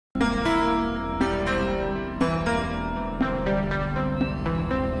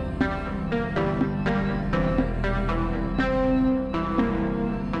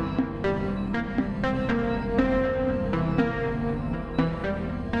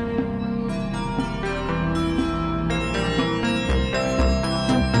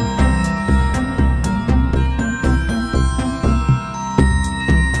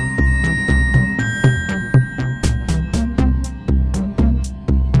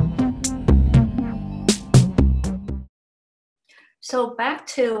So back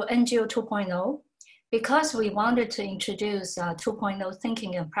to NGO 2.0, because we wanted to introduce 2.0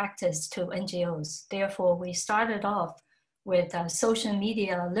 thinking and practice to NGOs, therefore we started off with social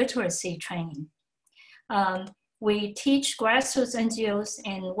media literacy training. We teach grassroots NGOs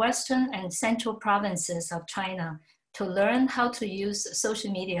in Western and Central provinces of China to learn how to use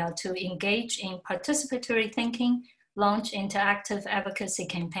social media to engage in participatory thinking, launch interactive advocacy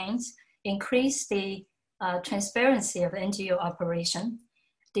campaigns, increase the transparency of NGO operation,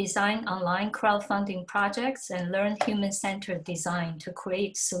 design online crowdfunding projects, and learn human-centered design to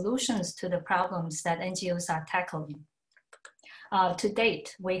create solutions to the problems that NGOs are tackling. To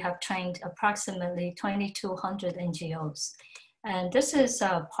date, we have trained approximately 2,200 NGOs. And this is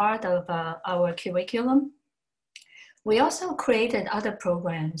part of our curriculum. We also created other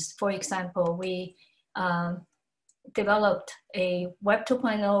programs. For example, we developed a Web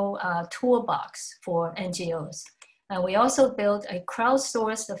 2.0 toolbox for NGOs. And we also built a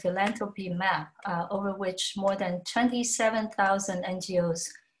crowdsourced philanthropy map over which more than 27,000 NGOs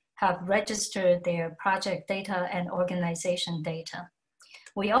have registered their project data and organization data.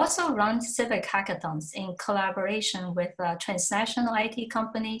 We also run civic hackathons in collaboration with transnational IT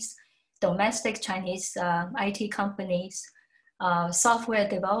companies, domestic Chinese IT companies, software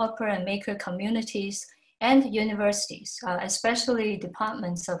developer and maker communities, and universities, especially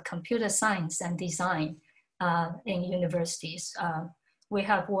departments of computer science and design in universities. We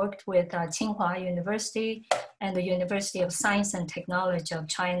have worked with Tsinghua University and the University of Science and Technology of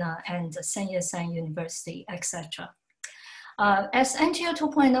China and Sun Yat-sen University, etc. As NGO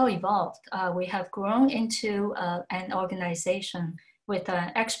 2.0 evolved, we have grown into an organization with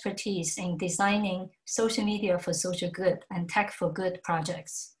expertise in designing social media for social good and tech for good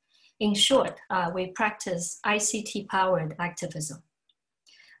projects. In short, we practice ICT-powered activism.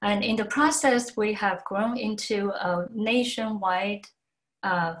 And in the process, we have grown into a nationwide,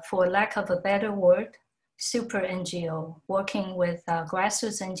 for lack of a better word, super NGO, working with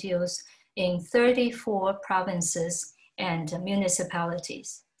grassroots NGOs in 34 provinces and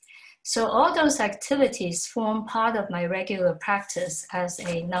municipalities. So all those activities form part of my regular practice as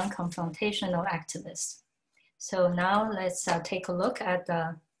a non-confrontational activist. So now let's take a look at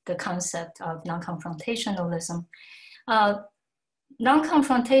the concept of non-confrontationalism.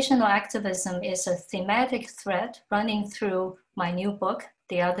 Non-confrontational activism is a thematic thread running through my new book,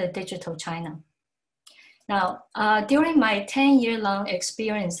 The Other Digital China. Now, during my 10-year-long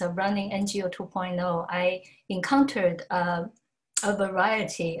experience of running NGO 2.0, I encountered a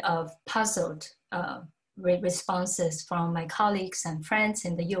variety of puzzled responses from my colleagues and friends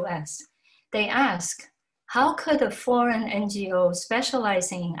in the US. They ask, how could a foreign NGO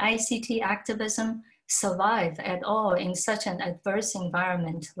specializing in ICT activism survive at all in such an adverse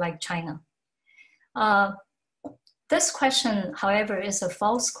environment like China? This question, however, is a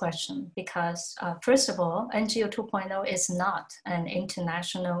false question because, first of all, NGO 2.0 is not an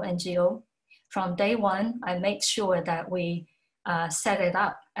international NGO. From day one, I made sure that we set it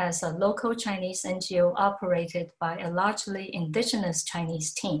up as a local Chinese NGO operated by a largely indigenous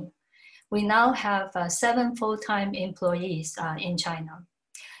Chinese team. We now have 7 full-time employees in China.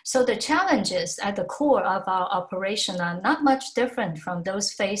 So the challenges at the core of our operation are not much different from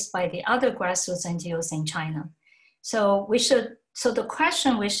those faced by the other grassroots NGOs in China. So the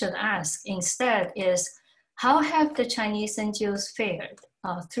question we should ask instead is, how have the Chinese NGOs fared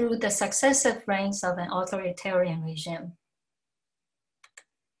through the successive reigns of an authoritarian regime?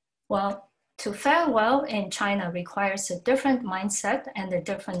 Well, to fare well in China requires a different mindset and a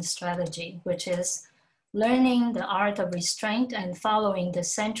different strategy, which is learning the art of restraint and following the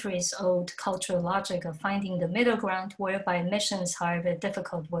centuries-old cultural logic of finding the middle ground whereby missions, however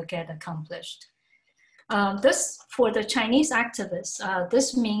difficult, will get accomplished. For the Chinese activists,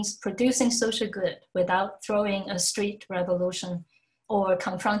 this means producing social good without throwing a street revolution or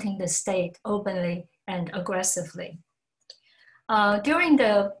confronting the state openly and aggressively. During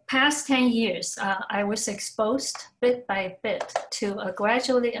the past 10 years, I was exposed bit by bit to a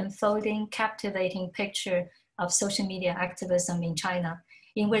gradually unfolding, captivating picture of social media activism in China,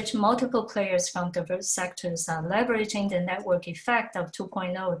 in which multiple players from diverse sectors are leveraging the network effect of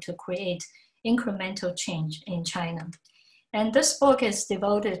 2.0 to create incremental change in China. And this book is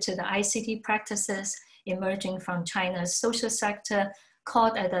devoted to the ICT practices emerging from China's social sector,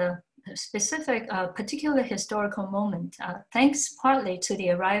 caught at a specific, particular historical moment, thanks partly to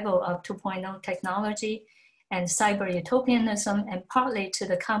the arrival of 2.0 technology and cyber utopianism, and partly to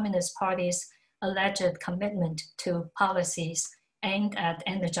the Communist Party's alleged commitment to policies aimed at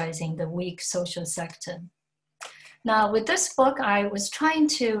energizing the weak social sector. Now, with this book, I was trying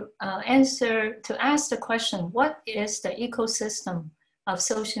to ask the question, what is the ecosystem of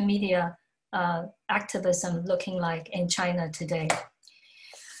social media activism looking like in China today?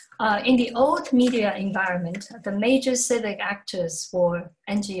 In the old media environment, the major civic actors were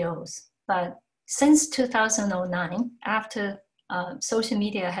NGOs. But since 2009, after social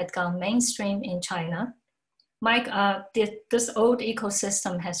media had gone mainstream in China, this old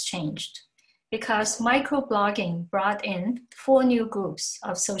ecosystem has changed because microblogging brought in 4 new groups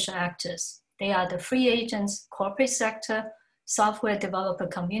of social actors. They are the free agents, corporate sector, software developer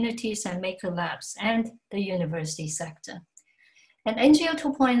communities, and maker labs, and the university sector. And NGO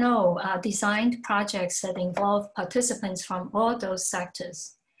 2.0 designed projects that involve participants from all those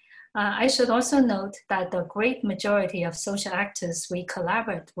sectors. I should also note that the great majority of social actors we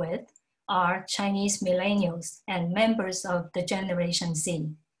collaborate with are Chinese millennials and members of the Generation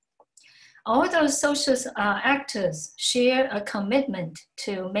Z. All those social actors share a commitment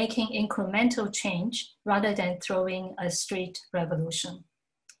to making incremental change rather than throwing a street revolution.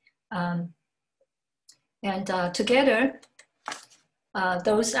 Together,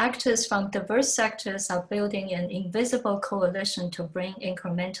 those actors from diverse sectors are building an invisible coalition to bring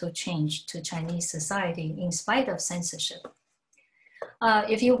incremental change to Chinese society in spite of censorship.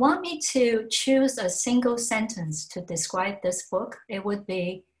 If you want me to choose a single sentence to describe this book, it would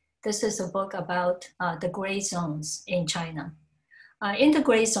be, this is a book about the gray zones in China. In the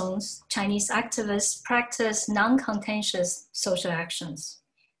gray zones, Chinese activists practice non-contentious social actions.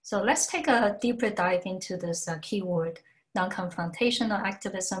 So let's take a deeper dive into this keyword, non-confrontational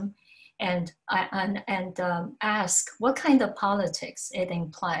activism, and ask what kind of politics it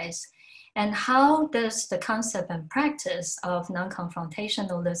implies, and how does the concept and practice of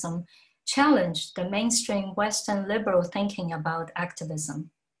non-confrontationalism challenge the mainstream Western liberal thinking about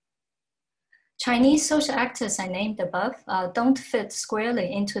activism. Chinese social actors I named above don't fit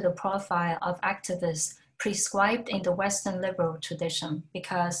squarely into the profile of activists prescribed in the Western liberal tradition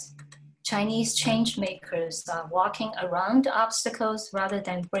because Chinese change makers are walking around obstacles rather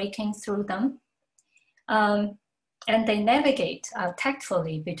than breaking through them. And they navigate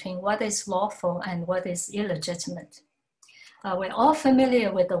tactfully between what is lawful and what is illegitimate. We're all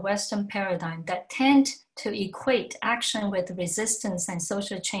familiar with the Western paradigm that tend to equate action with resistance and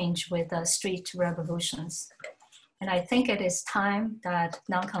social change with street revolutions. And I think it is time that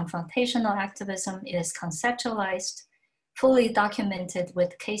non-confrontational activism is conceptualized, fully documented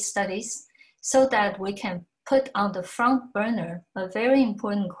with case studies, so that we can put on the front burner a very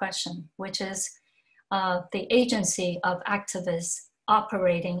important question, which is the agency of activists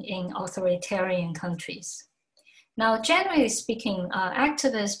operating in authoritarian countries. Now, generally speaking,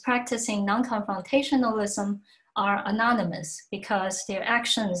 activists practicing non-confrontationalism are anonymous because their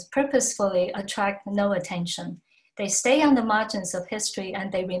actions purposefully attract no attention. They stay on the margins of history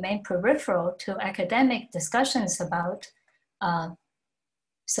and they remain peripheral to academic discussions about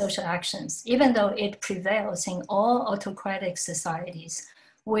social actions, even though it prevails in all autocratic societies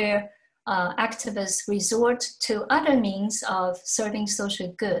where activists resort to other means of serving social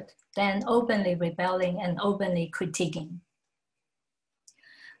good than openly rebelling and openly critiquing.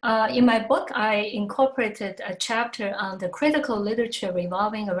 In my book, I incorporated a chapter on the critical literature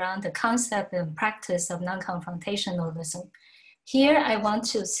revolving around the concept and practice of non-confrontationalism. Here, I want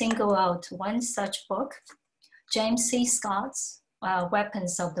to single out one such book, James C. Scott's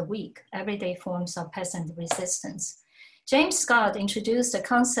Weapons of the Weak, Everyday Forms of Peasant Resistance. James Scott introduced the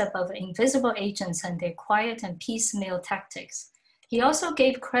concept of invisible agents and their quiet and piecemeal tactics. He also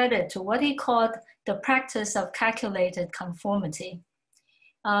gave credit to what he called the practice of calculated conformity.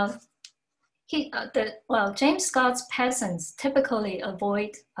 James Scott's peasants typically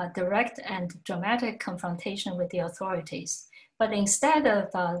avoid direct and dramatic confrontation with the authorities, but instead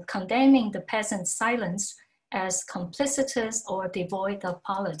of condemning the peasants' silence as complicitous or devoid of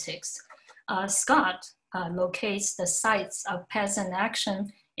politics, Scott locates the sites of peasant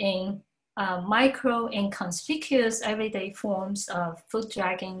action in micro, inconspicuous everyday forms of foot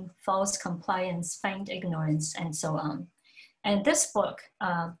dragging, false compliance, feigned ignorance, and so on. And this book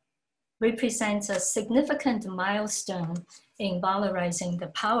represents a significant milestone in valorizing the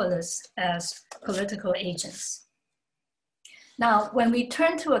powerless as political agents. Now, when we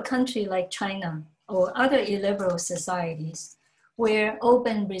turn to a country like China or other illiberal societies, where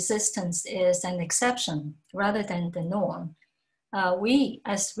open resistance is an exception rather than the norm, we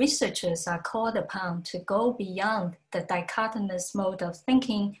as researchers are called upon to go beyond the dichotomous mode of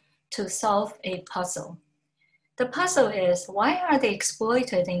thinking to solve a puzzle. The puzzle is, why are they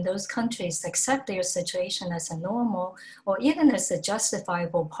exploited in those countries accept their situation as a normal or even as a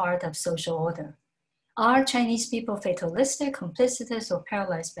justifiable part of social order? Are Chinese people fatalistic, complicitous, or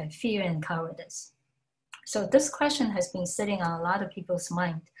paralyzed by fear and cowardice? So this question has been sitting on a lot of people's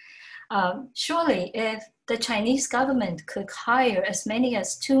mind. Surely, if the Chinese government could hire as many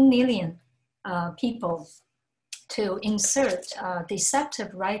as 2 million people to insert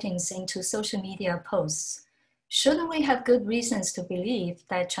deceptive writings into social media posts, shouldn't we have good reasons to believe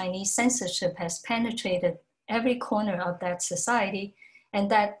that Chinese censorship has penetrated every corner of that society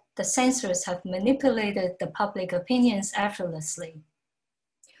and that the censors have manipulated the public opinions effortlessly?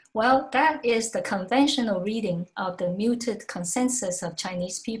 Well, that is the conventional reading of the muted consensus of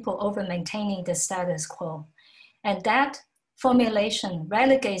Chinese people over maintaining the status quo. And that formulation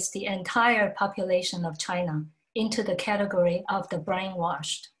relegates the entire population of China into the category of the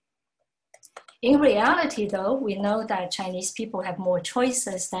brainwashed. In reality, though, we know that Chinese people have more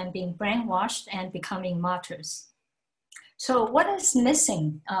choices than being brainwashed and becoming martyrs. So what is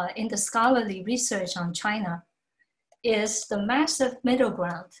missing in the scholarly research on China is the massive middle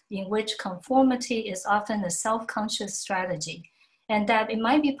ground in which conformity is often a self-conscious strategy, and that it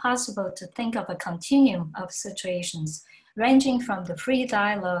might be possible to think of a continuum of situations ranging from the free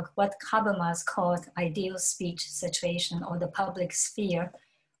dialogue, what Habermas called ideal speech situation or the public sphere,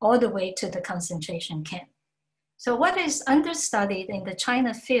 all the way to the concentration camp. So what is understudied in the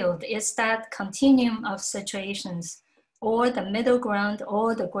China field is that continuum of situations or the middle ground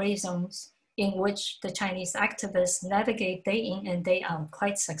or the gray zones in which the Chinese activists navigate day in and day out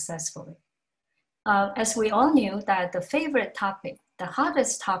quite successfully. As we all knew that the favorite topic, the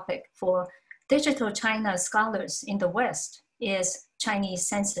hottest topic for digital China scholars in the West is Chinese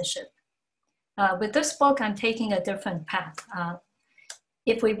censorship. With this book, I'm taking a different path.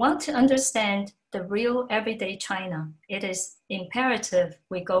 If we want to understand the real everyday China, it is imperative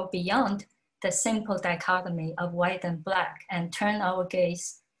we go beyond the simple dichotomy of white and black and turn our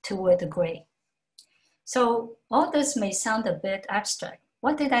gaze toward the gray. So all this may sound a bit abstract.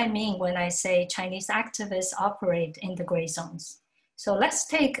 What did I mean when I say Chinese activists operate in the gray zones? So let's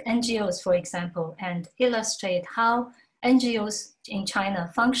take NGOs, for example, and illustrate how NGOs in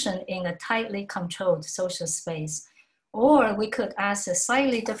China function in a tightly controlled social space. Or we could ask a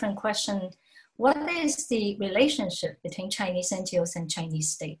slightly different question: what is the relationship between Chinese NGOs and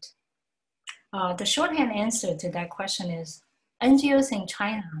Chinese state? The shorthand answer to that question is NGOs in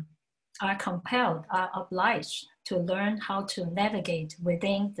China are compelled, are obliged to learn how to navigate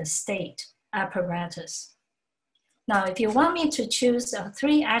within the state apparatus. Now, if you want me to choose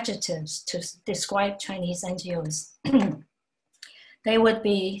 3 adjectives to describe Chinese NGOs, they would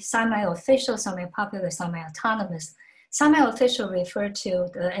be semi-official, semi-popular, semi-autonomous. Semi-official refer to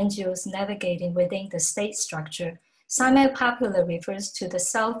the NGOs navigating within the state structure. Semi-popular refers to the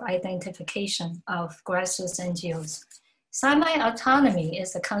self-identification of grassroots NGOs. Semi-autonomy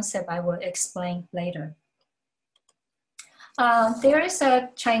is a concept I will explain later. There is a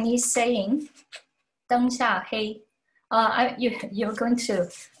Chinese saying, 灯下黑. You're going to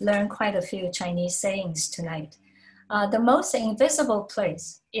learn quite a few Chinese sayings tonight. The most invisible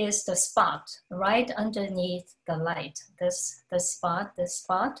place is the spot right underneath the light. This spot,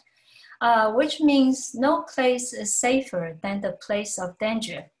 which means no place is safer than the place of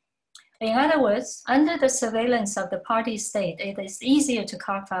danger. In other words, under the surveillance of the party state, it is easier to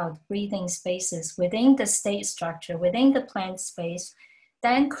carve out breathing spaces within the state structure, within the planned space,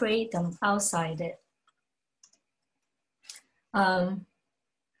 than create them outside it.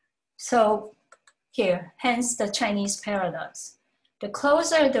 So here, hence the Chinese paradox. The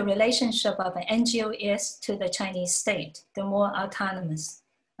closer the relationship of an NGO is to the Chinese state, the more autonomous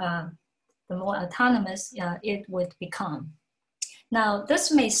it would become. Now,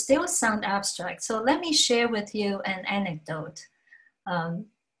 this may still sound abstract, so let me share with you an anecdote.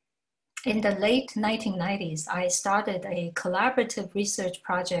 In the late 1990s, I started a collaborative research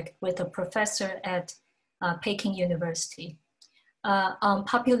project with a professor at Peking University on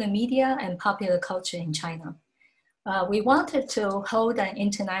popular media and popular culture in China. We wanted to hold an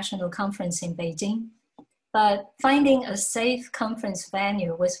international conference in Beijing, but finding a safe conference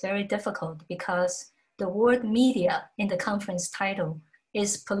venue was very difficult because the word media in the conference title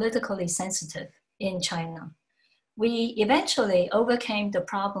is politically sensitive in China. We eventually overcame the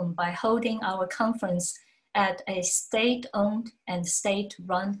problem by holding our conference at a state-owned and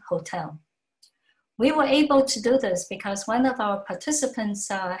state-run hotel. We were able to do this because one of our participants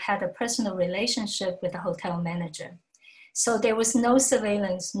had a personal relationship with the hotel manager. So there was no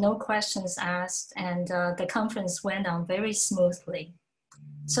surveillance, no questions asked, and the conference went on very smoothly.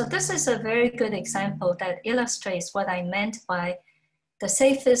 So this is a very good example that illustrates what I meant by the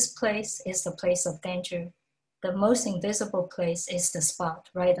safest place is the place of danger. The most invisible place is the spot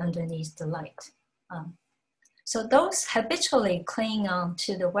right underneath the light. So those habitually clinging on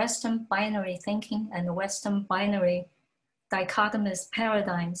to the Western binary thinking and the Western binary dichotomous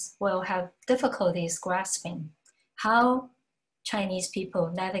paradigms will have difficulties grasping how Chinese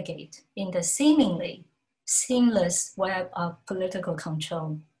people navigate in the seemingly seamless web of political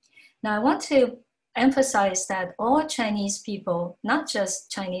control. Now, I want to emphasize that all Chinese people, not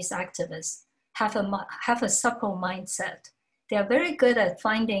just Chinese activists, have a supple mindset. They are very good at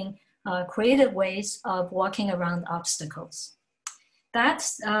finding creative ways of walking around obstacles.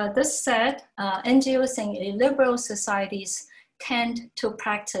 This said, NGOs in illiberal societies tend to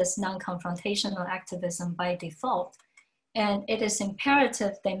practice non-confrontational activism by default, and it is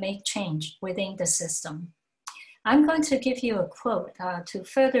imperative they make change within the system. I'm going to give you a quote to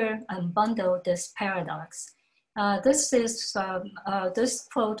further unbundle this paradox. This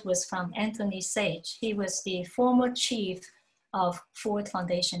quote was from Anthony Sage. He was the former chief of Ford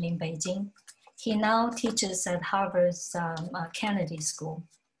Foundation in Beijing. He now teaches at Harvard's Kennedy School.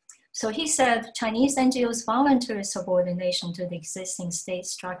 So he said, Chinese NGOs' voluntary subordination to the existing state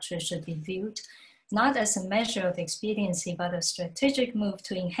structure should be viewed not as a measure of expediency, but a strategic move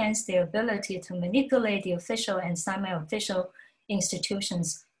to enhance their ability to manipulate the official and semi-official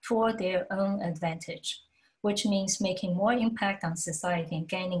institutions for their own advantage, which means making more impact on society and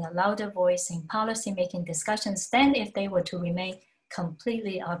gaining a louder voice in policy-making discussions than if they were to remain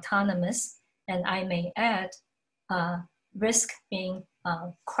completely autonomous, and I may add, risk being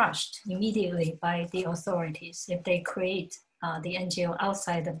crushed immediately by the authorities if they create the NGO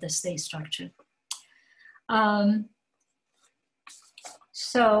outside of the state structure.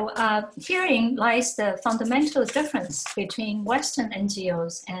 Herein lies the fundamental difference between Western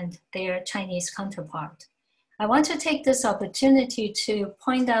NGOs and their Chinese counterpart. I want to take this opportunity to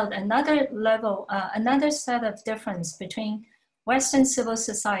point out another level, another set of difference between Western civil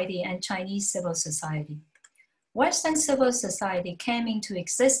society and Chinese civil society. Western civil society came into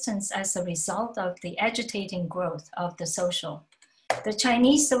existence as a result of the agitating growth of the social. The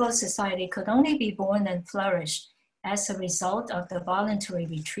Chinese civil society could only be born and flourish as a result of the voluntary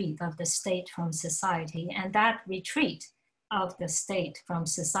retreat of the state from society, and that retreat of the state from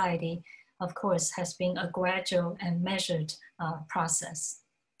society, of course, has been a gradual and measured process.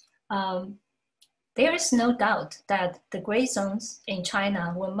 There is no doubt that the gray zones in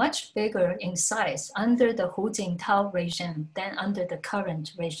China were much bigger in size under the Hu Jintao regime than under the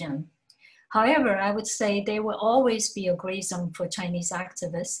current regime. However, I would say there will always be a gray zone for Chinese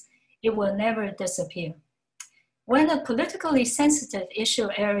activists. It will never disappear. When a politically sensitive issue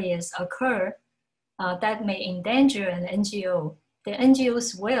areas occur that may endanger an NGO, the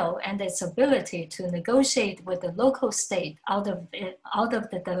NGO's will and its ability to negotiate with the local state out of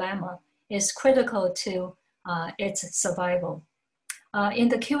the dilemma is critical to its survival. In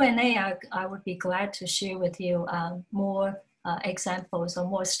the Q&A, I would be glad to share with you more examples or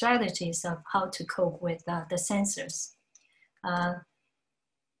more strategies of how to cope with the censors.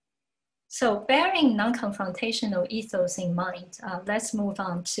 So bearing non-confrontational ethos in mind, let's move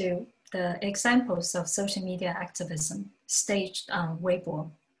on to the examples of social media activism staged on Weibo.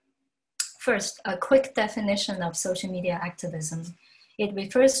 First, a quick definition of social media activism. It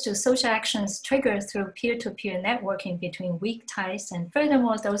refers to social actions triggered through peer-to-peer networking between weak ties, and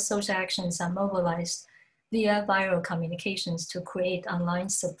furthermore, those social actions are mobilized via viral communications to create online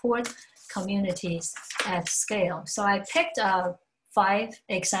support communities at scale. So I picked 5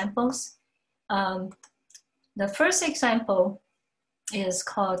 examples. The first example is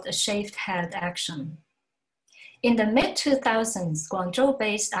called a shaved head action. In the mid-2000s,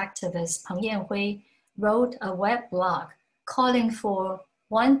 Guangzhou-based activist Peng Yanhui wrote a web blog calling for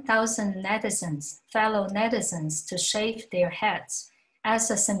 1,000 netizens, fellow netizens, to shave their heads as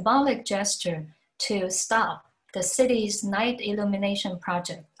a symbolic gesture to stop the city's night illumination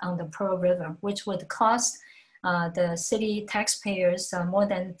project on the Pearl River, which would cost the city taxpayers more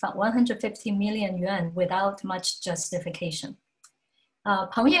than 150 million yuan without much justification.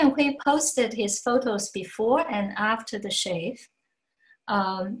 Peng Yanhui posted his photos before and after the shave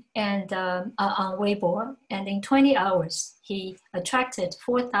on Weibo, and in 20 hours, he attracted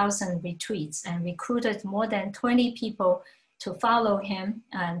 4,000 retweets and recruited more than 20 people to follow him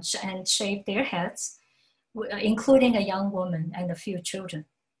and shave their heads, including a young woman and a few children.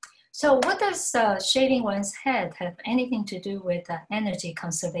 So what does shaving one's head have anything to do with energy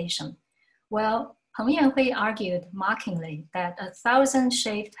conservation? Well, Peng Yanhui argued mockingly that 1,000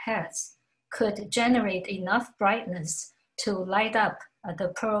 shaved heads could generate enough brightness to light up the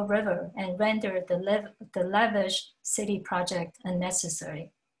Pearl River and render the lavish city project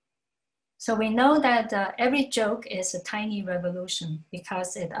unnecessary. So we know that every joke is a tiny revolution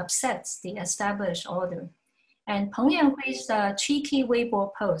because it upsets the established order. And Peng Yanhui's cheeky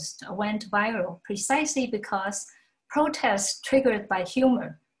Weibo post went viral precisely because protests triggered by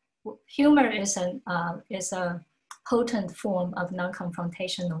humor. Humor is a potent form of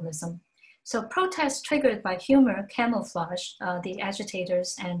non-confrontationalism. So protests triggered by humor camouflage the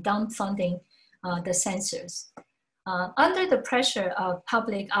agitators and dumbfunding the censors. Under the pressure of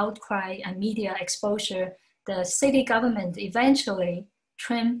public outcry and media exposure, the city government eventually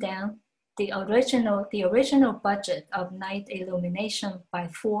trimmed down the original budget of night illumination by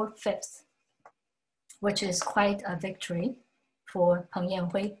 4/5, which is quite a victory for Peng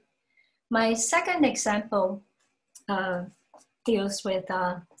Yanhui. My second example deals with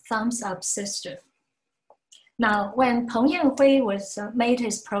Thumbs Up Sister. Now, when Peng Yanhui made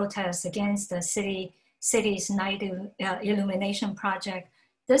his protest against the city's night illumination project,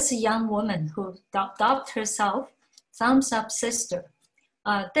 this young woman who dubbed herself Thumbs Up Sister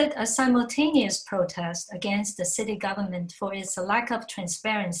did a simultaneous protest against the city government for its lack of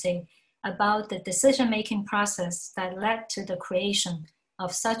transparency about the decision-making process that led to the creation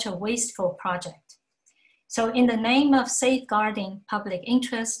of such a wasteful project. So in the name of safeguarding public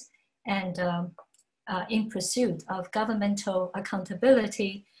interest and in pursuit of governmental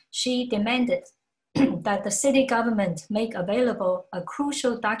accountability, she demanded that the city government make available a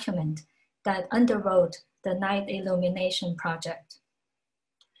crucial document that underwrote the night illumination project.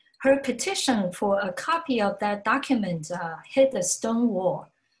 Her petition for a copy of that document hit a stone wall.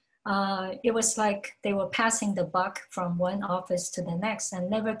 It was like they were passing the buck from one office to the next and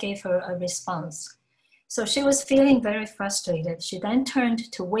never gave her a response. So she was feeling very frustrated. She then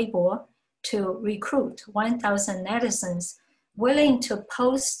turned to Weibo to recruit 1,000 netizens willing to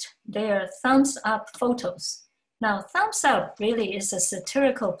post their thumbs up photos. Now, thumbs up really is a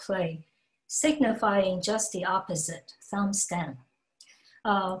satirical play signifying just the opposite, thumbs down.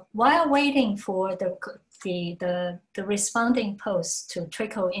 While waiting for the responding posts to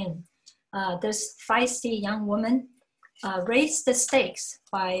trickle in, this feisty young woman raised the stakes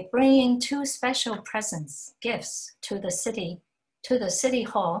by bringing 2 special presents, gifts to the city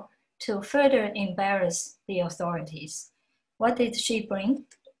hall to further embarrass the authorities. What did she bring?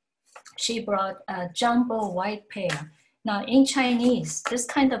 She brought a jumbo white pear. Now in Chinese, this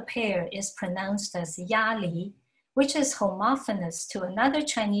kind of pear is pronounced as yali, which is homophonous to another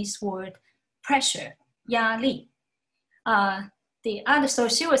Chinese word, pressure, 压力. So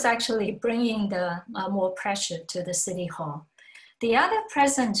she was actually bringing the more pressure to the city hall. The other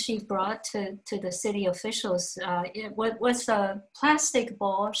present she brought to the city officials was a plastic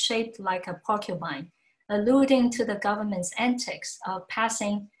ball shaped like a porcupine, alluding to the government's antics of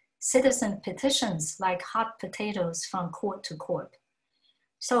passing citizen petitions like hot potatoes from court to court.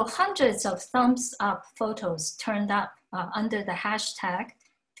 So hundreds of thumbs up photos turned up under the hashtag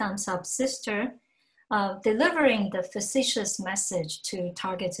Thumbs Up Sister, delivering the facetious message to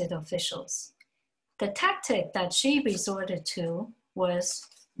targeted officials. The tactic that she resorted to was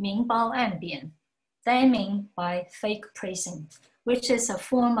明褒暗贬, damning by fake praising, which is a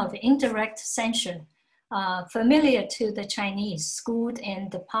form of indirect censure familiar to the Chinese, schooled in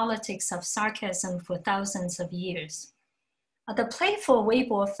the politics of sarcasm for thousands of years. The playful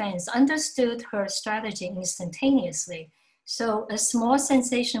Weibo fans understood her strategy instantaneously, so a small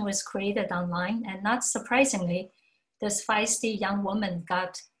sensation was created online, and not surprisingly, this feisty young woman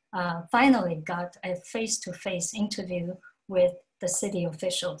finally got a face-to-face interview with the city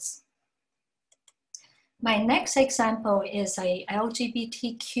officials. My next example is a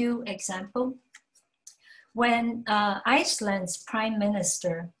LGBTQ example. When Iceland's Prime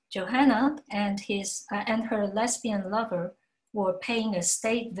Minister, Johanna, and her lesbian lover were paying a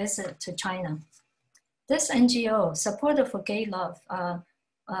state visit to China, this NGO, Supporter for Gay Love,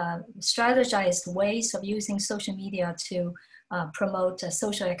 strategized ways of using social media to promote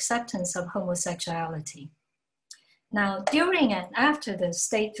social acceptance of homosexuality. Now, during and after the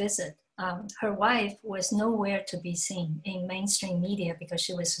state visit, her wife was nowhere to be seen in mainstream media because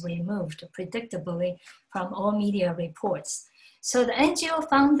she was removed predictably from all media reports. So the NGO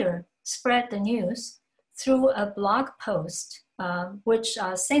founder spread the news through a blog post, which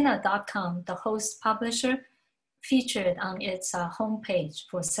Sena.com, the host publisher, featured on its homepage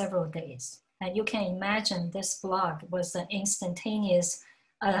for several days. And you can imagine this blog was an instantaneous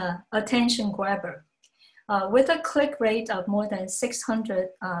attention grabber. With a click rate of more than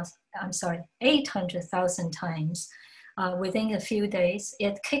 800,000 times within a few days,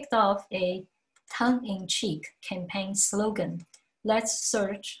 it kicked off a tongue-in-cheek campaign slogan, "Let's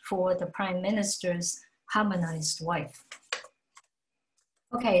search for the Prime Minister's harmonized wife."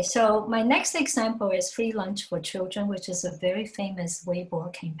 Okay, so my next example is Free Lunch for Children, which is a very famous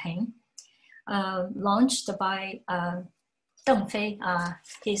Weibo campaign launched by Deng Fei.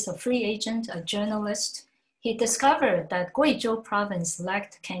 He's a free agent, a journalist. He discovered that Guizhou province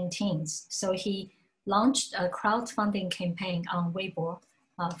lacked canteens, so he launched a crowdfunding campaign on Weibo,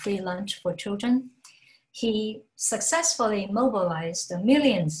 Free Lunch for Children. He successfully mobilized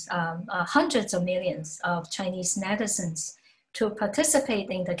millions, hundreds of millions of Chinese netizens to participate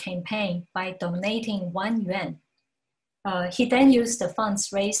in the campaign by donating 1 yuan. He then used the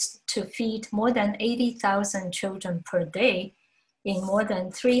funds raised to feed more than 80,000 children per day in more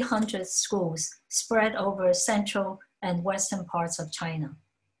than 300 schools spread over central and western parts of China.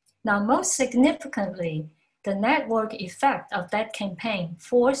 Now, most significantly, the network effect of that campaign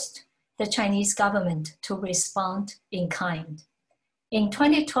forced the Chinese government to respond in kind. In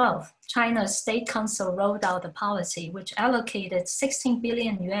 2012, China's State Council rolled out a policy which allocated 16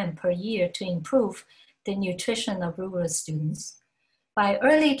 billion yuan per year to improve the nutrition of rural students. By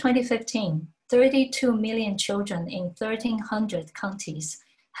early 2015, 32 million children in 1,300 counties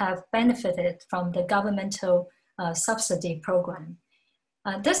have benefited from the governmental subsidy program.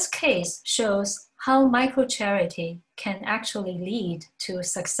 This case shows how micro-charity can actually lead to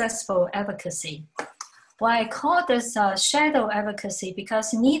successful advocacy. Why I call this shadow advocacy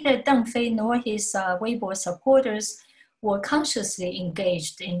because neither Deng Fei nor his Weibo supporters were consciously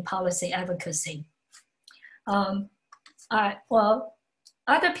engaged in policy advocacy. Well,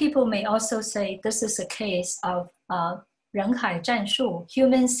 other people may also say this is a case of 人海战术,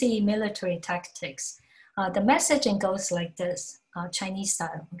 human sea military tactics. The messaging goes like this, Chinese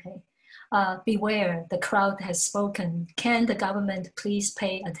style, okay? Beware, the crowd has spoken. Can the government please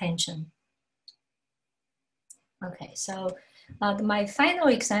pay attention? Okay, so my final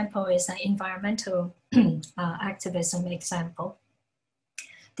example is an environmental activism example.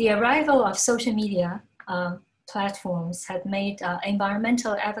 The arrival of social media platforms had made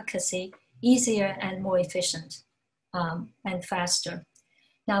environmental advocacy easier and more efficient and faster.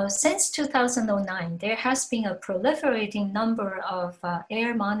 Now, since 2009, there has been a proliferating number of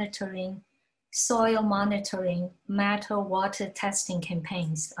air monitoring, soil monitoring, metal water testing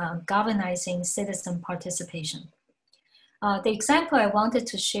campaigns galvanizing citizen participation. The example I wanted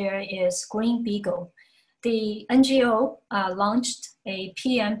to share is Green Beagle. The NGO launched a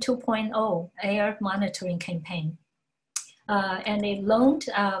PM 2.0 air monitoring campaign, and they loaned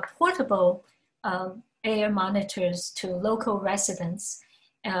portable air monitors to local residents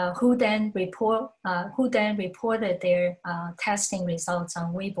who then reported their testing results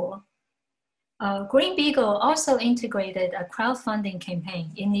on Weibo. Green Beagle also integrated a crowdfunding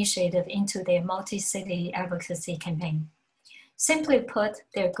campaign initiative into their multi-city advocacy campaign. Simply put,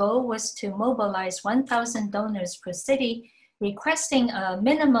 their goal was to mobilize 1,000 donors per city, requesting a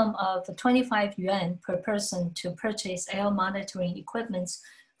minimum of 25 yuan per person to purchase air monitoring equipment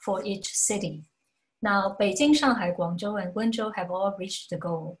for each city. Now, Beijing, Shanghai, Guangzhou, and Wenzhou have all reached the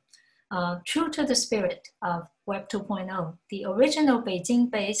goal. True to the spirit of Web 2.0, the original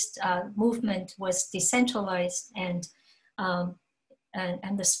Beijing-based movement was decentralized and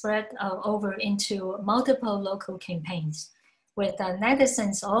the spread over into multiple local campaigns, with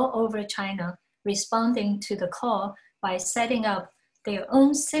netizens all over China responding to the call by setting up their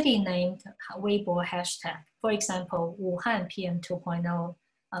own city-named Weibo hashtag. For example, Wuhan PM 2.0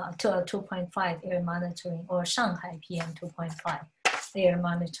 to 2.5 air monitoring, or Shanghai PM 2.5 air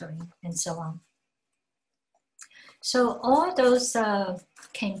monitoring, and so on. So all those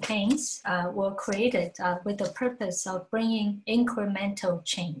campaigns were created with the purpose of bringing incremental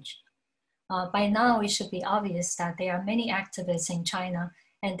change. By now, it should be obvious that there are many activists in China,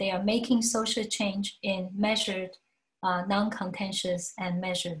 and they are making social change in measured, non-contentious, and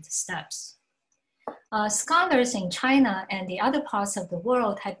measured steps. Scholars in China and the other parts of the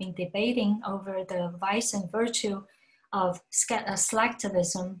world have been debating over the vice and virtue of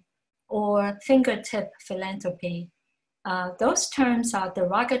selectivism or fingertip philanthropy. Those terms are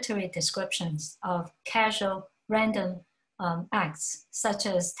derogatory descriptions of casual, random acts, such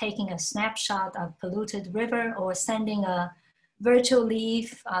as taking a snapshot of polluted river or sending a virtual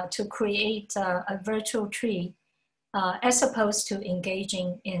leaf to create a virtual tree, as opposed to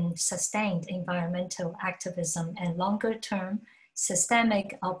engaging in sustained environmental activism and longer-term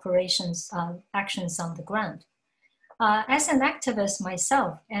systemic operations actions on the ground. As an activist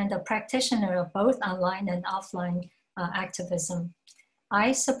myself and a practitioner of both online and offline activism,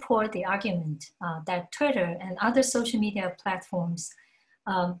 I support the argument that Twitter and other social media platforms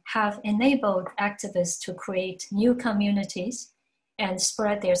have enabled activists to create new communities and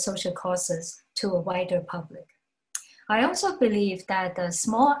spread their social causes to a wider public. I also believe that the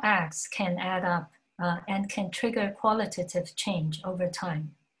small acts can add up and can trigger qualitative change over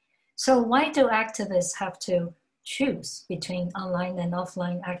time. So why do activists have to choose between online and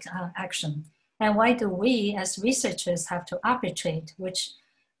offline action? And why do we as researchers have to arbitrate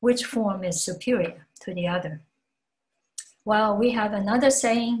which form is superior to the other? Well, we have another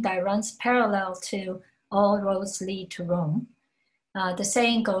saying that runs parallel to all roads lead to Rome. The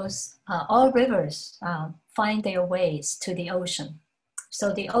saying goes, all rivers find their ways to the ocean.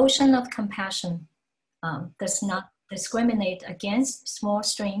 So the ocean of compassion does not discriminate against small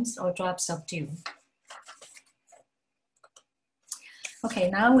streams or drops of dew. Okay,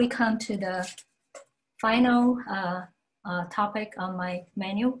 now we come to the final topic on my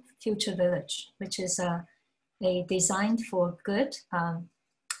menu, Future Village, which is a Design for Good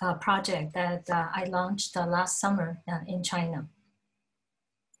project that I launched last summer in China.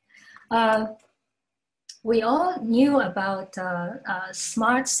 We all knew about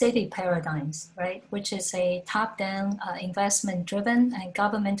smart city paradigms, right? Which is a top-down investment-driven and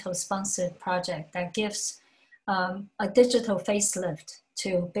governmental-sponsored project that gives a digital facelift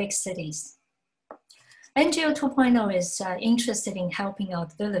to big cities. NGO 2.0 is interested in helping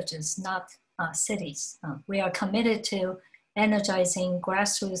out villages, not cities. We are committed to energizing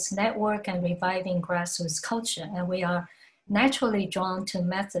grassroots network and reviving grassroots culture, and we are naturally drawn to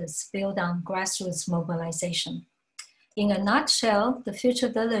methods built on grassroots mobilization. In a nutshell, the Future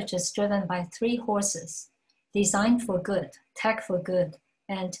Village is driven by 3 horses: design for good, tech for good,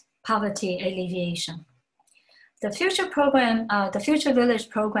 and poverty alleviation. The Future Village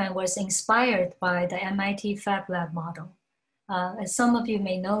program was inspired by the MIT Fab Lab model. As some of you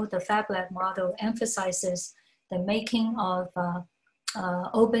may know, the Fab Lab model emphasizes the making of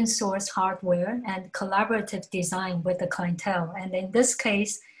open source hardware and collaborative design with the clientele. And in this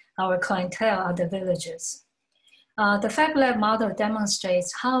case, our clientele are the villagers. The Fab Lab model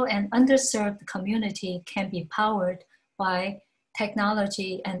demonstrates how an underserved community can be powered by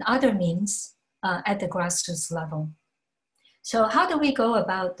technology and other means at the grassroots level. So how do we go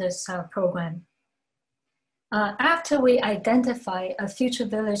about this program? After we identify a Future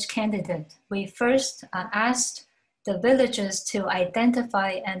Village candidate, we first asked the villagers to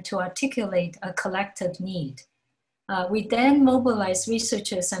identify and to articulate a collective need. We then mobilize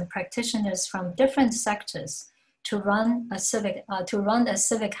researchers and practitioners from different sectors to run a civic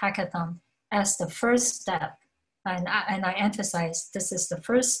hackathon as the first step. And I emphasize this is the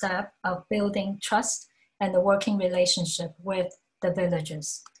first step of building trust and the working relationship with the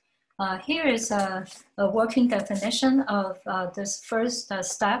villagers. Here is a working definition of this first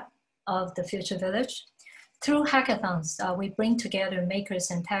step of the Future Village. Through hackathons, we bring together makers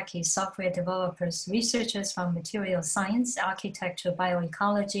and techies, software developers, researchers from material science, architecture,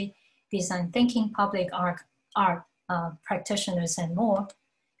 bioecology, design thinking, public art practitioners, and more.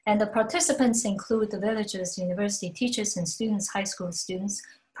 And the participants include the villagers, university teachers and students, high school students,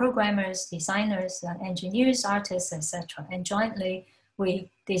 programmers, designers, engineers, artists, etc. And jointly, we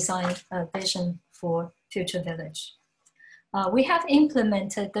design a vision for Future Village. We have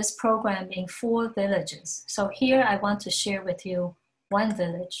implemented this program in 4 villages. So here I want to share with you one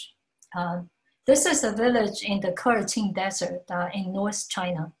village. This is a village in the Keqing Desert in North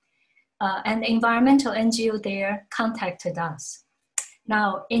China. An environmental NGO there contacted us.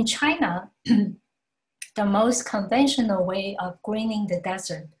 Now in China, the most conventional way of greening the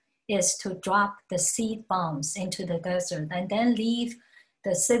desert is to drop the seed bombs into the desert and then leave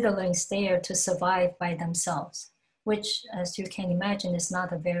the seedlings there to survive by themselves, which, as you can imagine, is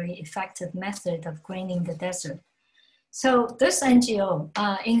not a very effective method of greening the desert. So this NGO,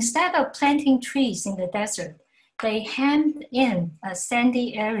 instead of planting trees in the desert, they hemmed in a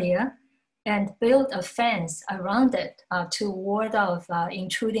sandy area and built a fence around it to ward off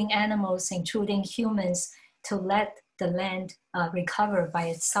intruding animals, intruding humans, to let the land recover by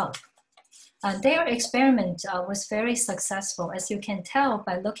itself. Their experiment was very successful, as you can tell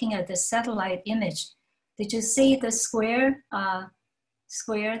by looking at the satellite image. Did you see the square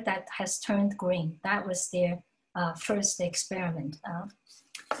that has turned green? That was their first experiment.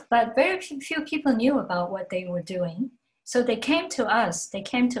 But very few people knew about what they were doing. So they came to us, they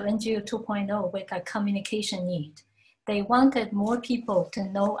came to NGO 2.0 with a communication need. They wanted more people to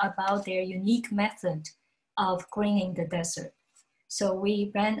know about their unique method of greening the desert. So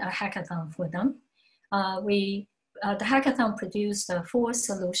we ran a hackathon for them. The hackathon produced 4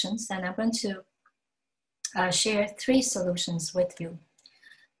 solutions, and I'm going to share 3 solutions with you.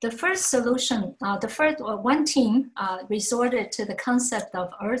 The first solution, one team resorted to the concept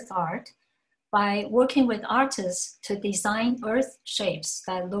of earth art by working with artists to design earth shapes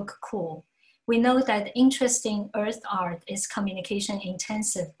that look cool. we know that interesting earth art is communication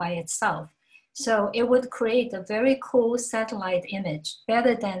intensive by itself. So it would create a very cool satellite image,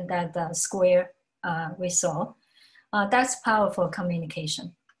 better than that square we saw. That's powerful communication.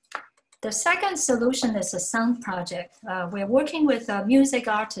 The second solution is a sound project. We're working with music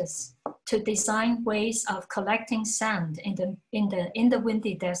artists to design ways of collecting sound in the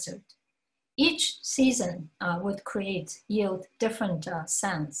windy desert. Each season would yield different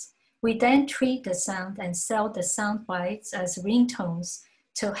sounds. We then treat the sound and sell the sound bites as ringtones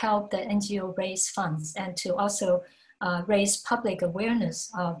to help the NGO raise funds and to also raise public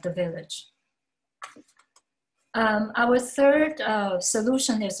awareness of the village. Our third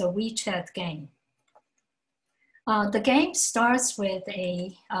solution is a WeChat game. The game starts with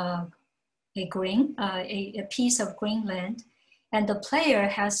a piece of green land, and the player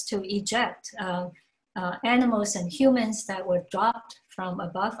has to eject animals and humans that were dropped from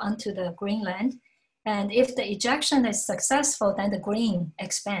above onto the green land. And if the ejection is successful, then the green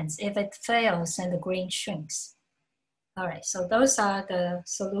expands. If it fails, then the green shrinks. All right, so those are the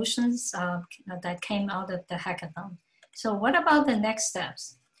solutions that came out of the hackathon. So what about the next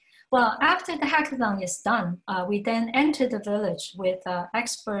steps? Well, after the hackathon is done, we then enter the village with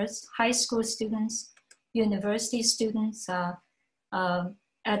experts, high school students, university students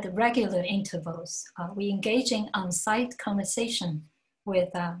at the regular intervals. We engage in on-site conversation with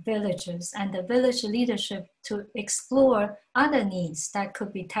villagers and the village leadership to explore other needs that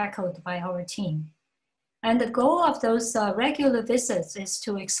could be tackled by our team. And the goal of those regular visits is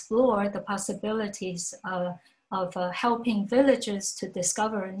to explore the possibilities of helping villagers to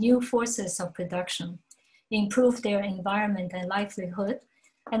discover new forces of production, improve their environment and livelihood,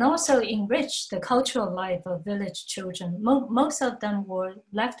 and also enrich the cultural life of village children. Most of them were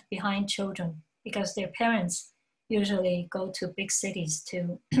left behind children because their parents usually go to big cities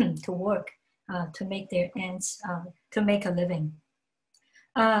to work, to make their ends, to make a living.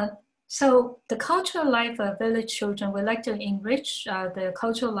 So the cultural life of village children, we like to enrich the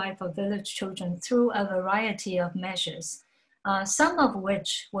cultural life of village children through a variety of measures, some of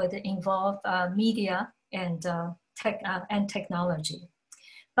which would involve media and technology.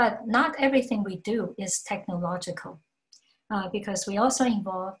 But not everything we do is technological, because we also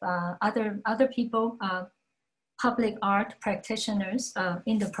involve other people, public art practitioners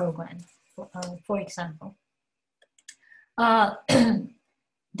in the program, for example.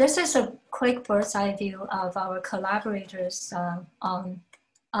 This is a quick bird's eye view of our collaborators on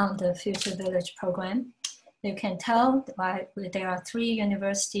the Future Village program. You can tell there are 3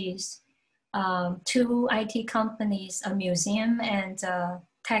 universities, 2 IT companies, a museum, and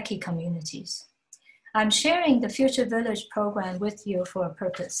techie communities. I'm sharing the Future Village program with you for a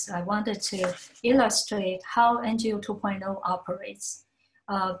purpose. I wanted to illustrate how NGO 2.0 operates.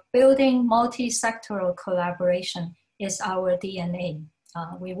 Building multi-sectoral collaboration is our DNA.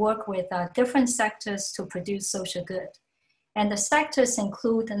 We work with different sectors to produce social good. And the sectors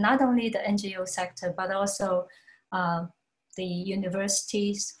include not only the NGO sector, but also the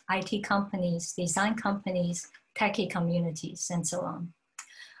universities, IT companies, design companies, techie communities, and so on.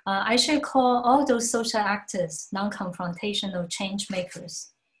 I should call all those social actors non-confrontational change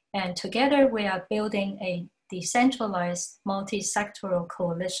makers. And together we are building a decentralized multi-sectoral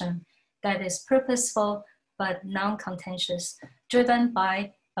coalition that is purposeful but non-contentious, driven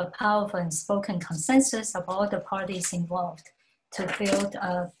by a powerful and spoken consensus of all the parties involved to build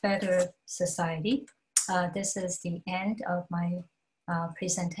a better society. This is the end of my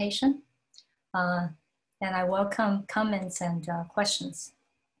presentation. And I welcome comments and questions.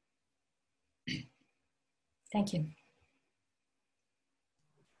 Thank you.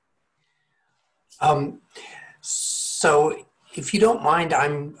 So if you don't mind,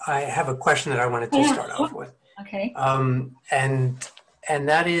 I have a question that I wanted to start off with. Okay. And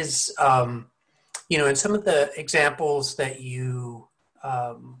that is, you know, in some of the examples that you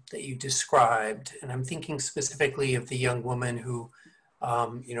described, and I'm thinking specifically of the young woman who,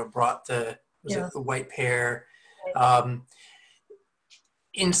 you know, brought the white pear.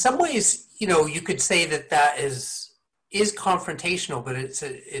 In some ways, you know, you could say that is confrontational, but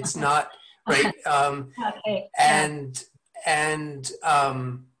it's not, right? Okay.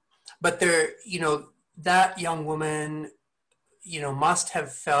 But there, you know, that young woman, you know, must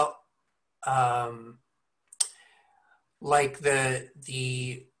have felt like that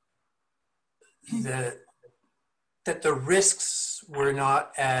the risks were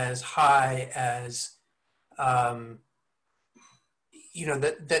not as high as, you know,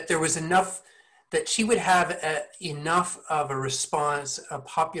 that there was enough, that she would have enough of a response, a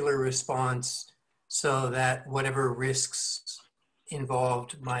popular response, so that whatever risks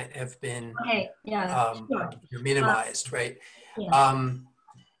involved might have been Okay, yeah, sure. minimized, right? Yeah.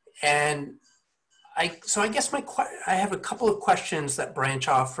 And so I guess I have a couple of questions that branch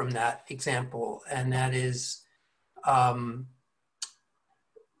off from that example, and that is,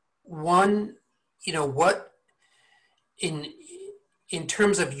 one, what in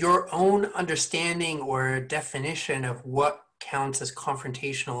terms of your own understanding or definition of what counts as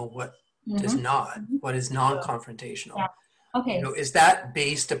confrontational, what does not, what is non-confrontational? Yeah. Okay. Is that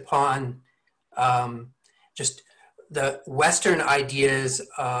based upon just the Western ideas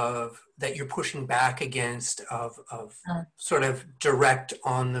of that you're pushing back against of sort of direct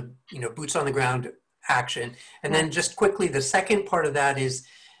on the, boots on the ground action? And then just quickly, the second part of that is,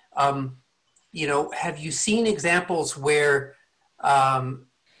 have you seen examples where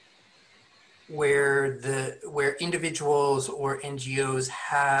individuals or NGOs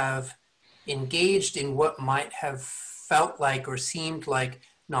have engaged in what might have felt like or seemed like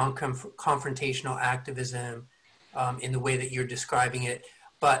non-confrontational activism in the way that you're describing it,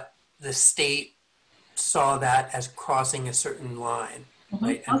 but the state saw that as crossing a certain line,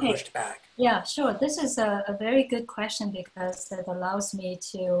 right, and pushed back? Yeah, sure. This is a very good question because it allows me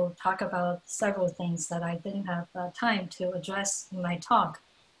to talk about several things that I didn't have time to address in my talk.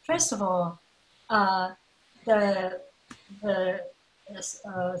 First of all, the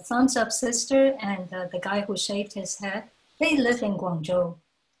thumbs up sister and the guy who shaved his head, they live in Guangzhou.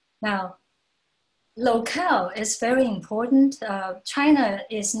 Now, locale is very important. China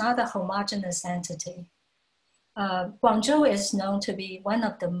is not a homogeneous entity. Guangzhou is known to be one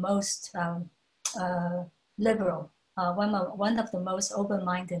of the most liberal, one of the most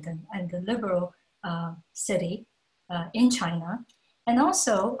open-minded and liberal city in China. And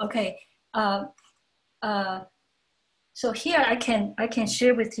also, okay, so here I can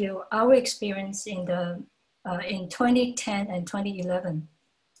share with you our experience in 2010 and 2011.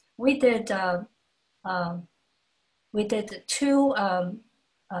 We did two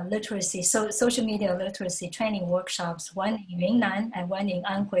literacy, social media literacy training workshops, one in Yunnan and one in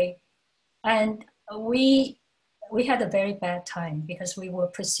Anhui. And we had a very bad time because we were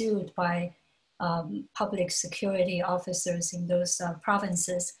pursued by public security officers in those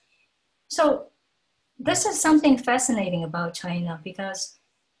provinces. So this is something fascinating about China because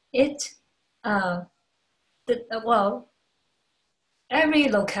every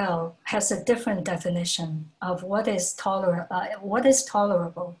locale has a different definition of what is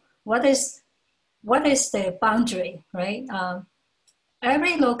tolerable, what is the boundary, right?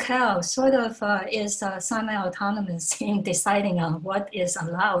 Every locale sort of is semi-autonomous in deciding on what is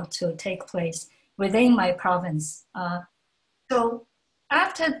allowed to take place within my province. So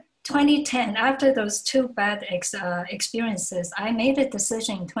after 2010, after those two bad experiences, I made a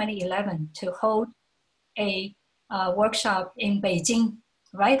decision in 2011 to hold a workshop in Beijing,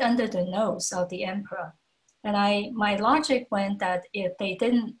 right under the nose of the emperor. And my logic went that if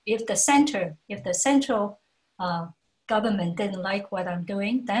the central government didn't like what I'm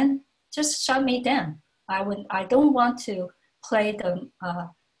doing, then just shut me down. I don't want to play the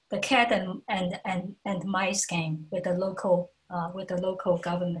cat and mice game with the local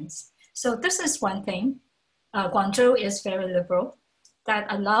governments. So this is one thing. Guangzhou is very liberal. That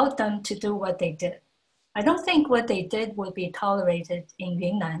allowed them to do what they did. I don't think what they did would be tolerated in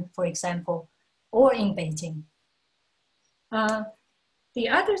Yunnan, for example, or in Beijing. The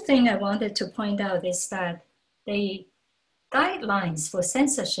other thing I wanted to point out is that the guidelines for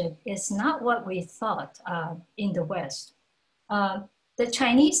censorship is not what we thought in the West. The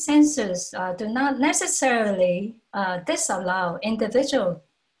Chinese censors do not necessarily disallow individual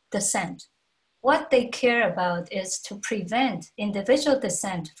dissent. What they care about is to prevent individual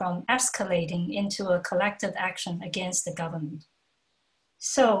dissent from escalating into a collective action against the government.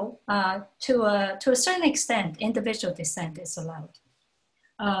 So to a certain extent, individual dissent is allowed.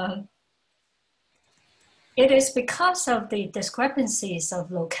 It is because of the discrepancies of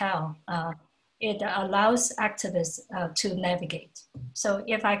locale, it allows activists to navigate. So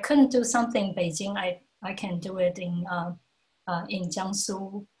if I couldn't do something in Beijing, I can do it in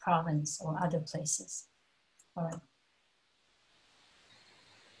Jiangsu province or other places. All right.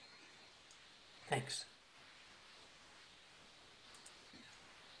 Thanks.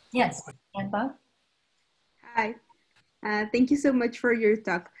 Yes, Yanba? Hi, thank you so much for your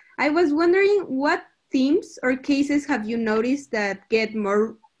talk. I was wondering what themes or cases have you noticed that get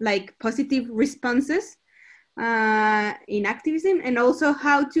more like positive responses in activism, and also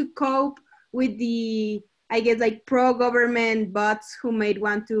how to cope with the, I guess, like pro-government bots who might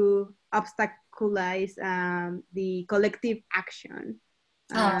want to obstaculize the collective action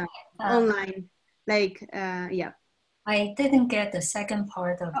online. Like, yeah. I didn't get the second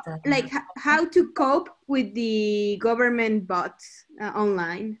part of the... Like how to cope with the government bots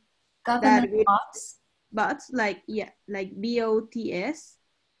online. Government bots? Bots, like, yeah, like BOTS.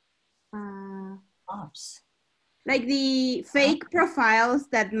 Bots. Like the fake profiles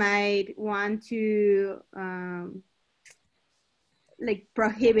that might want to like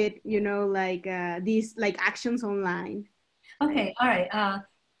prohibit, you know, like these like actions online. Okay, all right.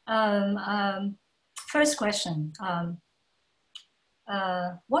 First question.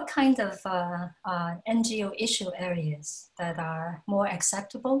 What kind of NGO issue areas that are more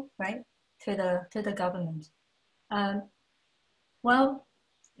acceptable, right, to the government? Well,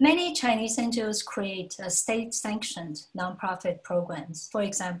 many Chinese NGOs create state-sanctioned nonprofit programs. For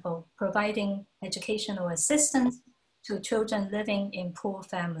example, providing educational assistance to children living in poor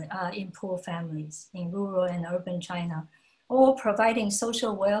families in rural and urban China, or providing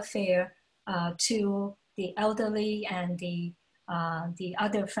social welfare to the elderly and the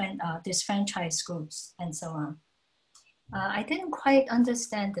other disfranchised groups, and so on. I didn't quite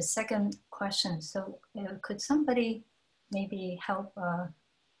understand the second question, so could somebody maybe help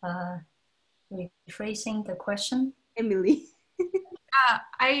rephrasing the question? Emily.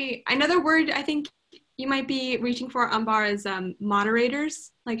 Another word I think you might be reaching for, Ambar, is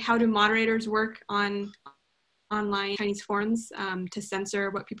moderators. Like, how do moderators work on online Chinese forums to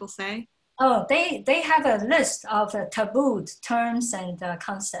censor what people say? Oh, they have a list of tabooed terms and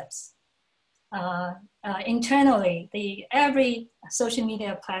concepts. Internally, every social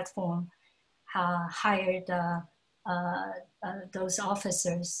media platform hired those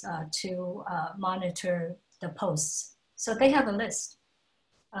officers to monitor the posts. So they have a list.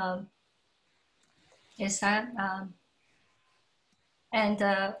 Is that,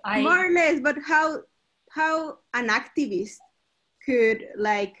 more or less, but how an activist could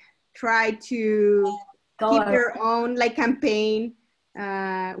like try to keep their own like campaign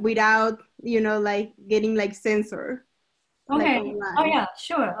without, you know, like getting like censored. Okay. Like oh yeah,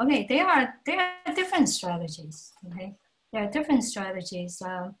 sure. Okay. There are different strategies. Okay. There are different strategies.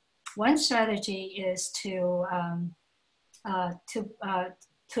 One strategy is to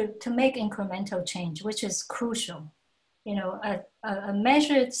make incremental change, which is crucial. You know, a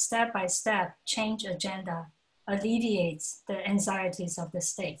measured step-by-step change agenda alleviates the anxieties of the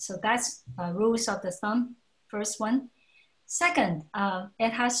state. So that's rules of the thumb, first one. Second,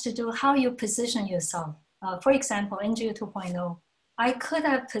 it has to do how you position yourself. For example, NGO 2.0, I could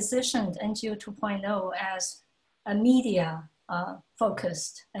have positioned NGO 2.0 as a media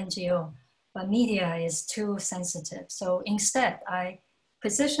focused NGO, but media is too sensitive. So instead, I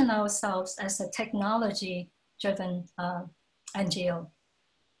position ourselves as a technology-driven NGO.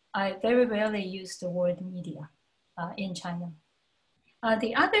 I very rarely use the word media in China.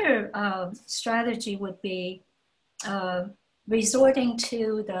 The other strategy would be resorting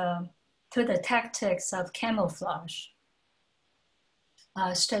to the tactics of camouflage,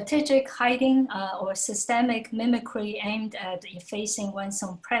 strategic hiding or systemic mimicry aimed at effacing one's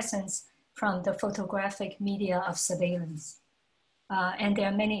own presence from the photographic media of surveillance. And there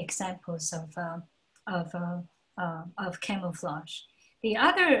are many examples of camouflage. The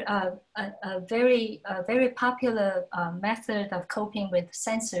other very popular method of coping with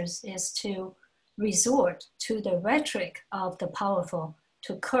censors is to resort to the rhetoric of the powerful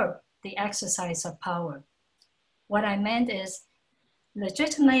to curb the exercise of power. What I meant is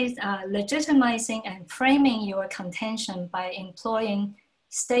legitimizing and framing your contention by employing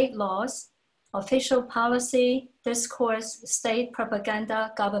state laws, official policy, discourse, state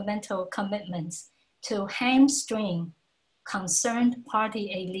propaganda, governmental commitments to hamstring concerned party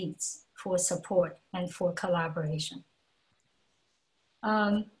elites for support and for collaboration.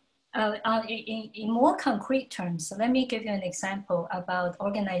 In more concrete terms, so let me give you an example about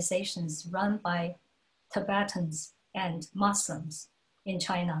organizations run by Tibetans and Muslims in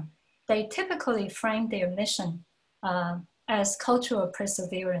China. They typically frame their mission as cultural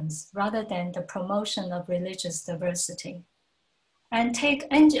perseverance rather than the promotion of religious diversity. And take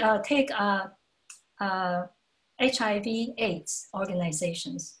HIV/AIDS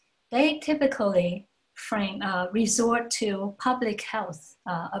organizations. They typically resort to public health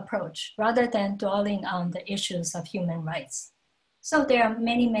approach rather than dwelling on the issues of human rights. So there are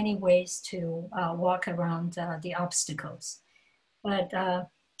many, many ways to walk around the obstacles. But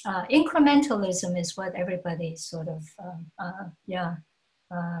incrementalism is what everybody sort of,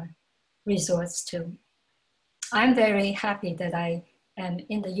 resorts to. I'm very happy that I am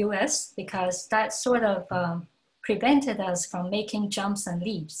in the US because that sort of prevented us from making jumps and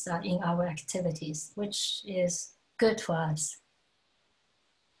leaps in our activities, which is good for us.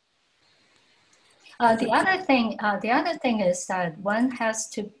 The other thing is that one has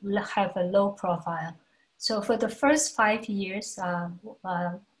to have a low profile. So for the first 5 years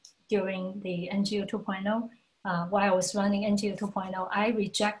during the NGO 2.0, while I was running NGO 2.0, I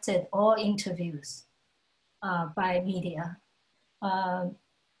rejected all interviews by media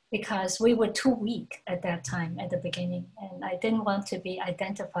because we were too weak at that time at the beginning, and I didn't want to be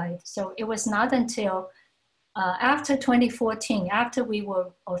identified. So it was not until after 2014, after we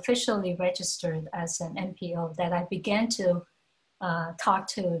were officially registered as an NPO, that I began to talk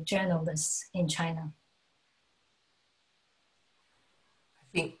to journalists in China. I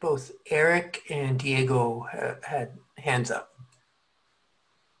think both Eric and Diego had hands up.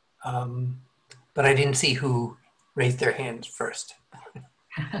 But I didn't see who raised their hands first.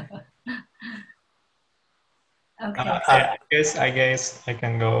 Okay. I guess I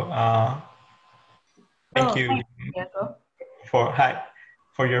can go. Thank you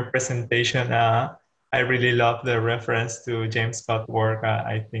for your presentation. I really love the reference to James Scott's work.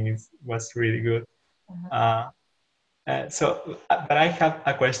 I think it was really good. But I have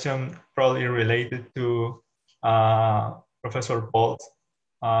a question probably related to Professor Bolt's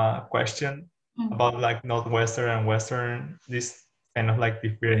question about like Northwestern and Western, this kind of like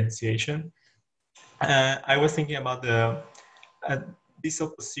differentiation. I was thinking about this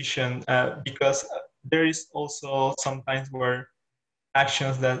opposition because there is also sometimes where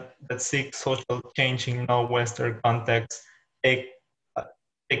actions that seek social change in non-Western context take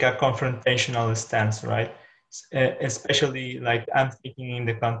a confrontational stance, right? Especially like I'm thinking in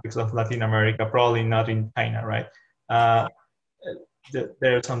the context of Latin America, probably not in China, right?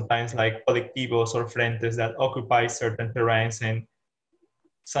 There are sometimes like colectivos or frentes that occupy certain terrains and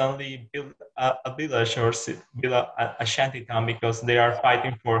suddenly build a village or build a shanty town because they are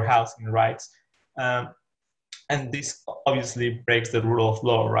fighting for housing rights. And this obviously breaks the rule of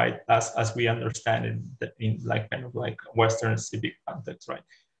law, right? As we understand it in like kind of like Western civic context, right?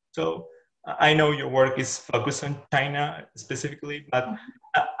 So I know your work is focused on China specifically, but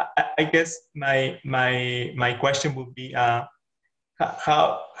I guess my question would be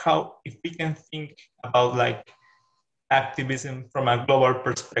how if we can think about like activism from a global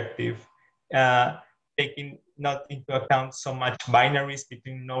perspective, taking not into account so much binaries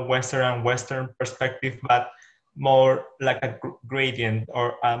between Western and Western perspective, but more like a gradient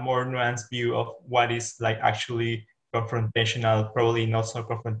or a more nuanced view of what is like actually confrontational, probably not so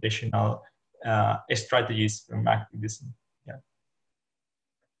confrontational strategies from activism. Yeah.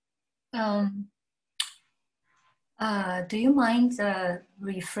 Do you mind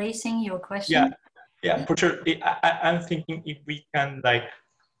rephrasing your question? Yeah, for sure. I'm thinking if we can like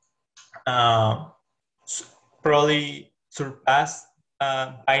probably surpass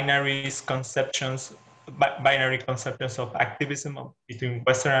binary conceptions of activism between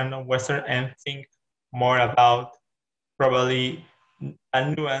Western and non-Western, and think more about probably a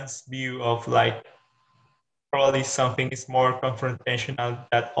nuanced view of like probably something is more confrontational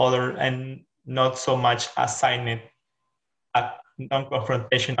than other, and not so much assign it a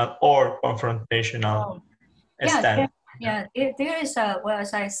non-confrontational or confrontational stance. There is well,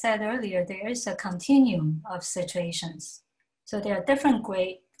 as I said earlier, there is a continuum of situations. So there are different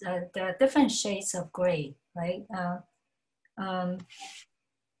grade, there are different shades of gray, right?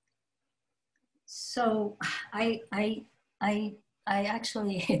 So I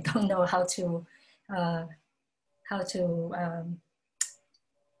actually don't know how to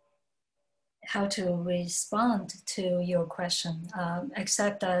respond to your question,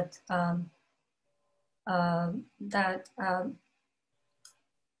 except that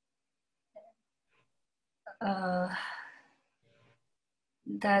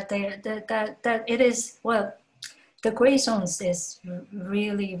that it is, well, the gray zones is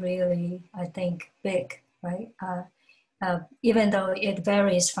really, I think, big, right? Even though it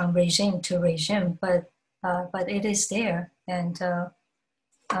varies from regime to regime, but it is there. And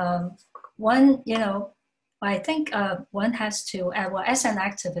one, I think one has to, well, as an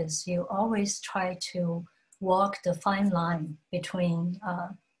activist, you always try to walk the fine line between,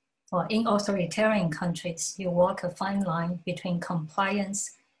 or in authoritarian countries, you walk a fine line between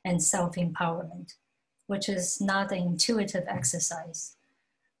compliance and self-empowerment, which is not an intuitive exercise.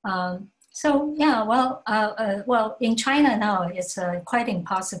 So yeah, well, in China now, it's quite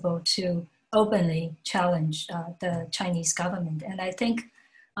impossible to openly challenge the Chinese government. And I think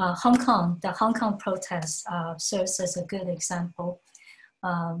the Hong Kong protests serves as a good example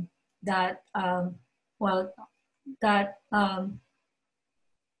that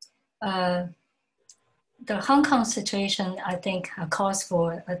the Hong Kong situation, I think, calls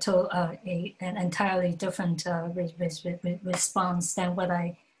for an entirely different response than what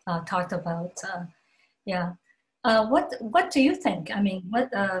I talked about Yeah. What do you think? I mean,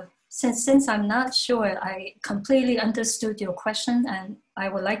 since I'm not sure I completely understood your question, and I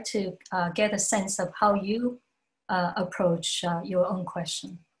would like to get a sense of how you approach your own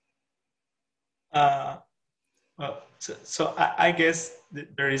question. Well, so I guess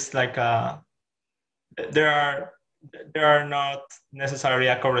there is like there are not necessarily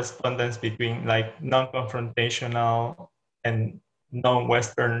a correspondence between like non-confrontational and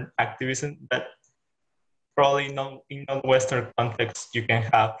non-Western activism, but probably in non-Western contexts you can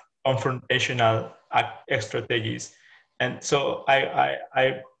have confrontational strategies, and so I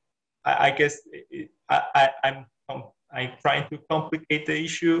guess I'm trying to complicate the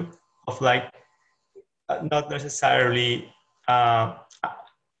issue of like not necessarily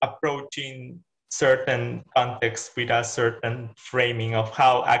approaching certain contexts with a certain framing of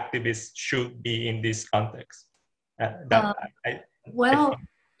how activists should be in this context.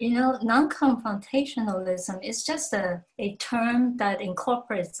 You know, non-confrontationalism is just a term that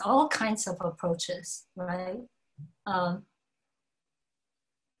incorporates all kinds of approaches, right?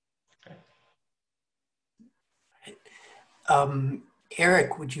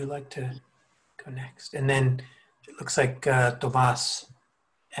 Eric, would you like to go next? And then it looks like Tomas,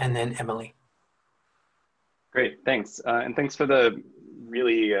 and then Emily. Great, thanks. And thanks for the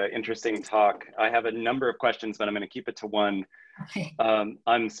really interesting talk. I have a number of questions, but I'm going to keep it to one. Okay.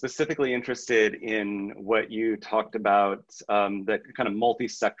 I'm specifically interested in what you talked about, the kind of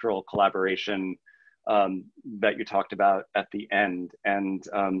multi-sectoral collaboration that you talked about at the end. And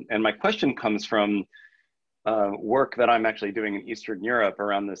my question comes from work that I'm actually doing in Eastern Europe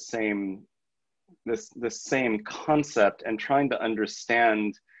around the same concept, and trying to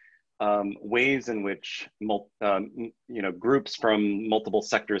understand ways in which groups from multiple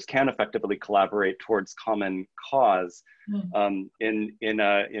sectors can effectively collaborate towards common cause. In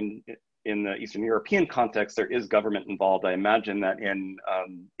the Eastern European context, there is government involved. I imagine that in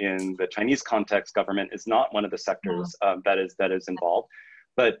the Chinese context, government is not one of the sectors that is involved.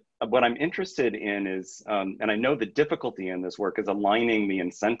 But what I'm interested in is, and I know the difficulty in this work is aligning the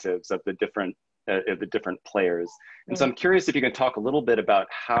incentives of the different players. And so I'm curious if you can talk a little bit about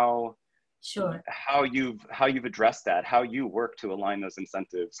how you've addressed that, how you work to align those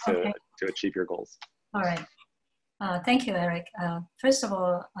incentives to achieve your goals. All right. Thank you, Eric. First of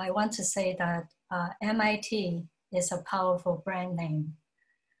all, I want to say that MIT is a powerful brand name,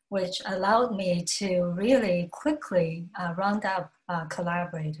 which allowed me to really quickly round up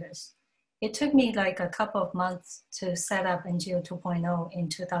collaborators. It took me like a couple of months to set up NGO 2.0 in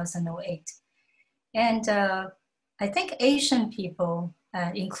 2008. And I think Asian people,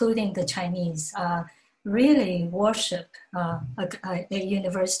 including the Chinese, really worship a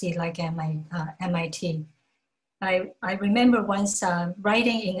university like MIT. I remember once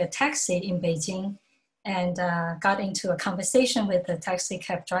riding in a taxi in Beijing and got into a conversation with the taxi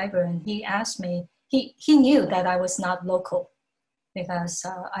cab driver, and he asked me, he knew that I was not local because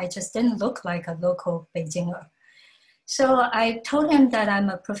I just didn't look like a local Beijinger. So I told him that I'm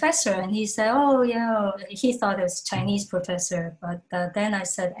a professor, and he said, oh, he thought it was Chinese professor, but then I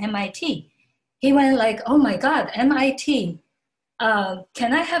said MIT. He went like, oh my God, MIT.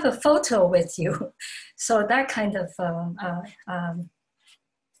 Can I have a photo with you? So that kind of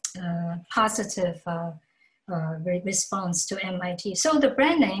positive response to MIT. So the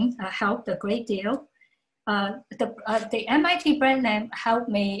brand name helped a great deal. The MIT brand name helped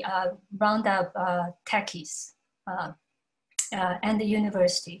me round up techies and the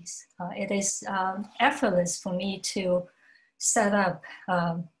universities. It is effortless for me to set up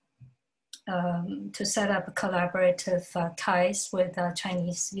collaborative ties with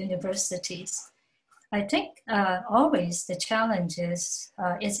Chinese universities. I think always the challenge is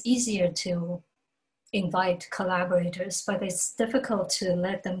it's easier to invite collaborators, but it's difficult to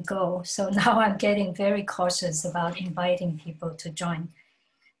let them go. So now I'm getting very cautious about inviting people to join.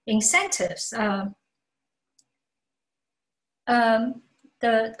 Incentives.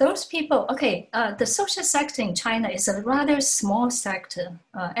 Those people, the social sector in China is a rather small sector.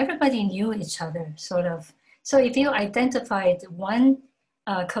 Everybody knew each other, sort of. So if you identified one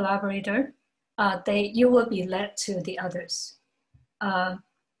collaborator, you will be led to the others.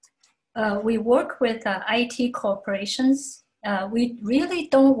 We work with IT corporations. We really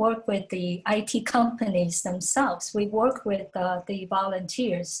don't work with the IT companies themselves. We work with the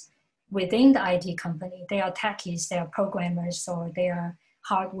volunteers within the IT company. They are techies, they are programmers, or they are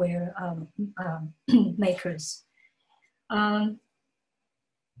hardware makers.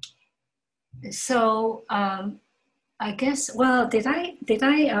 I guess, well, did I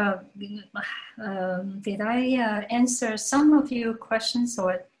answer some of your questions,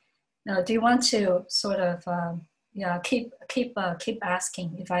 or Now, do you want to sort of yeah, keep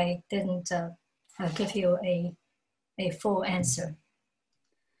asking if I didn't give you a full answer?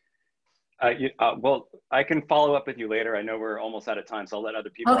 Well, I can follow up with you later. I know we're almost out of time, so I'll let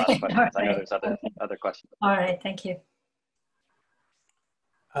other people ask questions. Right. I know there's other questions. All right, thank you.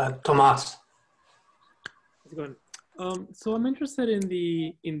 Tomas. How's it going? So I'm interested in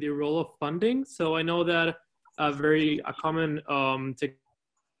the role of funding. So I know that a common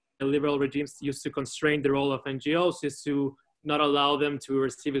liberal regimes used to constrain the role of NGOs is to not allow them to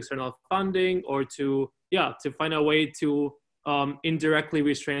receive external funding, or to find a way to indirectly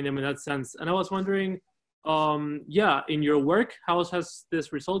restrain them in that sense. And I was wondering, in your work, how has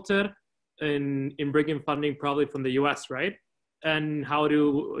this resulted in bringing funding probably from the US, right? And how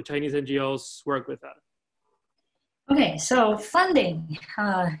do Chinese NGOs work with that? Okay, so funding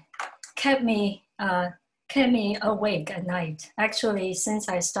kept me awake at night. Actually, since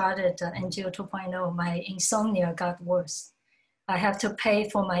I started NGO 2.0, my insomnia got worse. I have to pay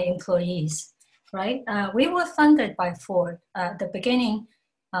for my employees, right? We were funded by Ford at the beginning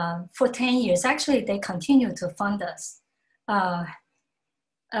for 10 years. Actually, they continue to fund us.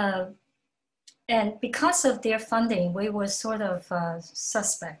 And because of their funding, we were sort of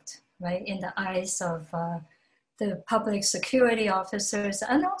suspect, right, in the eyes of the public security officers,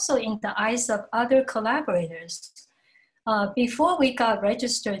 and also in the eyes of other collaborators. Before we got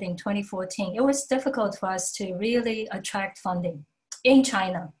registered in 2014, it was difficult for us to really attract funding in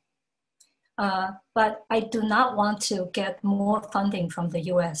China. But I do not want to get more funding from the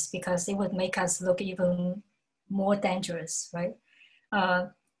US because it would make us look even more dangerous, right?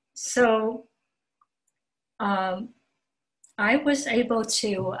 I was able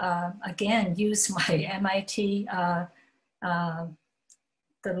to, again, use my MIT, the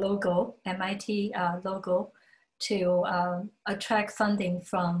logo, MIT logo, to attract funding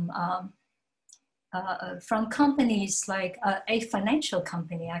from companies like a financial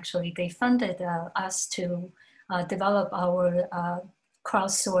company, actually. They funded us to develop our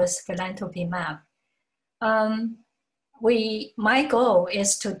crowdsourced philanthropy map. My goal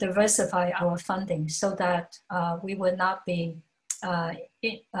is to diversify our funding so that we would not be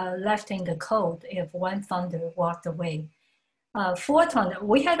left in the cold if one funder walked away. Fourth one,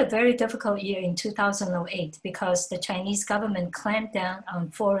 we had a very difficult year in 2008 because the Chinese government clamped down on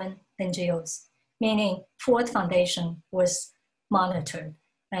foreign NGOs, meaning Ford Foundation was monitored.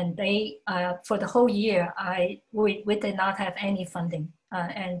 And they, for the whole year, we did not have any funding.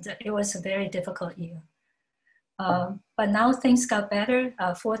 And it was a very difficult year. But now things got better.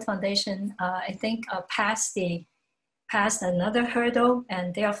 Ford Foundation, I think, passed another hurdle,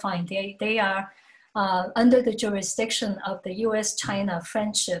 and they are fine. They are under the jurisdiction of the U.S.-China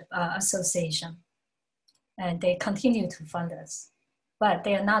Friendship Association, and they continue to fund us. But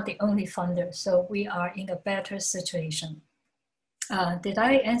they are not the only funder, so we are in a better situation. Did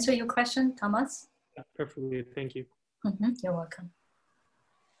I answer your question, Thomas? Yeah, perfectly, thank you. Mm-hmm. You're welcome.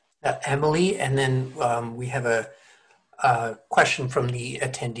 Emily, and then we have a question from the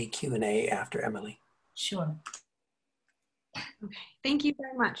attendee Q&A after Emily. Sure. Okay, thank you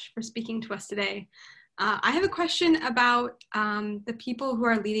very much for speaking to us today. I have a question about the people who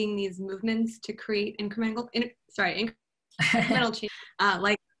are leading these movements to create incremental change.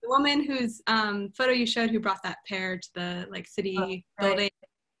 Like the woman whose photo you showed who brought that pear to the city building,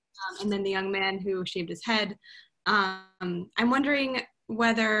 and then the young man who shaved his head. I'm wondering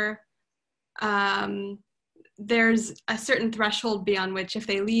whether there's a certain threshold beyond which if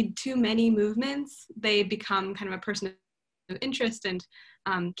they lead too many movements, they become kind of a person of interest and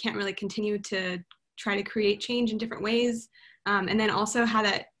can't really continue to try to create change in different ways. And then also how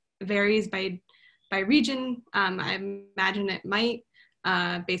that varies by region. I imagine it might,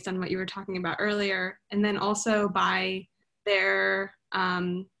 based on what you were talking about earlier. And then also by their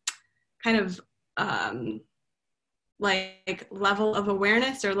kind of like level of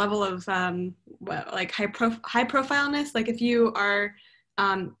awareness or level of like high profileness. Like if you are,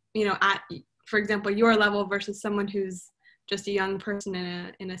 at, for example, your level versus someone who's just a young person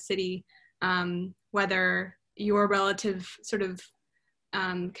in a city, whether your relative sort of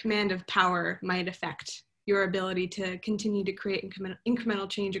command of power might affect your ability to continue to create incremental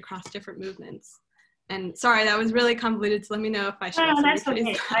change across different movements. And sorry, that was really convoluted, so let me know if I should also that's rephrase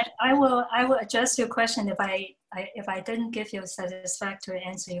okay. that. I will adjust your question. If I didn't give you a satisfactory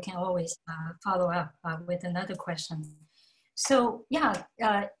answer, you can always follow up with another question. So yeah,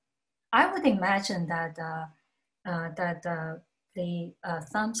 I would imagine that the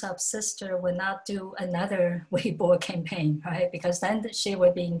Thumbs Up sister would not do another Weibo campaign, right? Because then she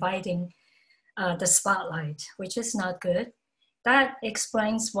would be inviting the spotlight, which is not good. that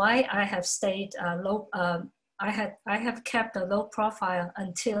explains why I have stayed low. I have kept a low profile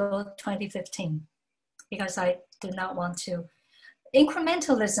until 2015 because I do not want to.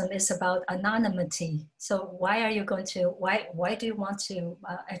 Incrementalism is about anonymity. So why are you going to? Why do you want to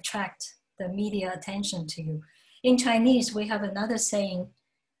attract the media attention to you? In Chinese, we have another saying.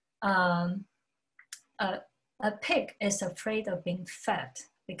 A pig is afraid of being fed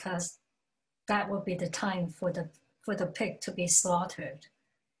because that will be the time for the pig to be slaughtered.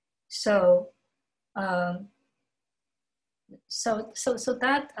 So,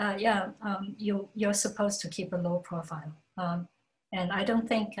 you're supposed to keep a low profile, and I don't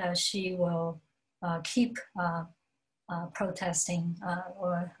think she will keep protesting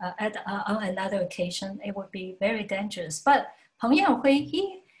or on another occasion. It would be very dangerous. But Peng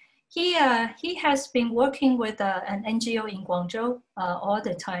Yanhui, he has been working with an NGO in Guangzhou all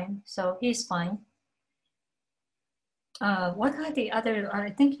the time, so he's fine. What are the other,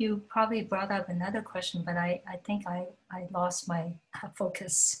 I think you probably brought up another question, but I think I lost my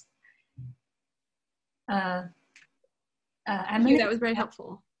focus. Thank you, that was very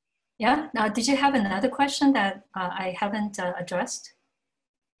helpful. Yeah, did you have another question that I haven't addressed?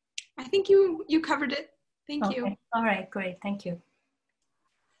 I think you covered it, thank you. All right, great, thank you.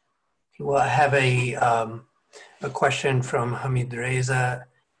 Well, I have a question from Hamid Reza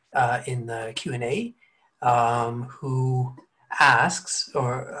in the Q&A, who asks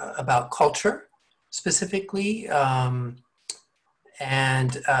about culture specifically.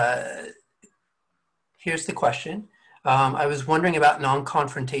 Here's the question. I was wondering about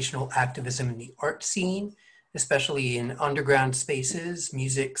non-confrontational activism in the art scene, especially in underground spaces,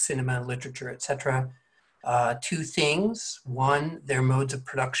 music, cinema, literature, etc. Two things. One, their modes of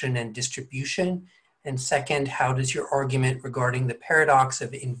production and distribution. And second, how does your argument regarding the paradox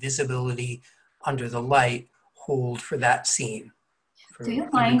of invisibility under the light hold for that scene? For do you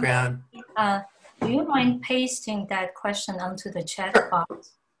mind pasting that question onto the chat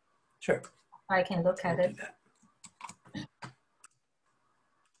box? Sure. I can look at it.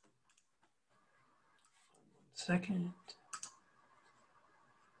 Second.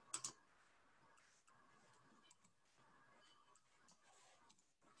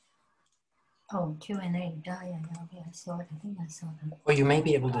 Oh, Q&A. Yeah, okay, I saw it. I think I saw that. Well, you may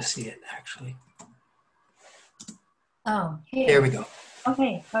be able to see it actually. Oh, here. There we go.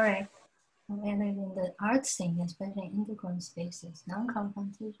 Okay, all right. And in the art scene, especially in underground spaces,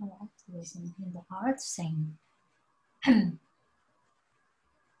 non-confrontational activism in the art scene.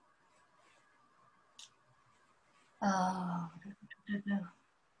 How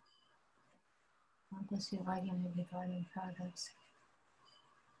does your argument regarding paradox?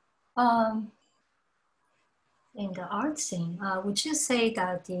 In the art scene, would you say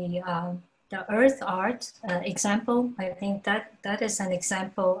that the earth art example? I think that is an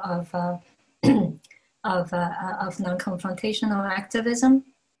example of of non-confrontational activism.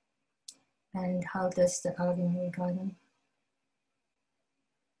 And how does the argument regarding?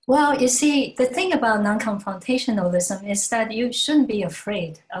 Well, you see, the thing about non-confrontationalism is that you shouldn't be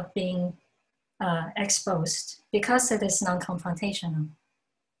afraid of being exposed because it is non-confrontational.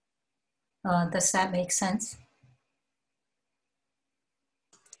 Does that make sense?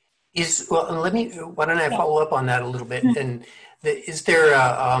 Why don't I follow up on that a little bit? And is there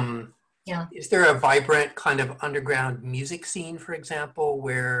a vibrant kind of underground music scene, for example,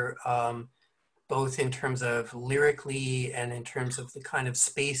 where both in terms of lyrically and in terms of the kind of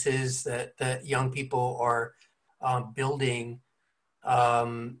spaces that young people are building,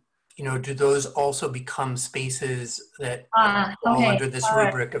 do those also become spaces that fall under this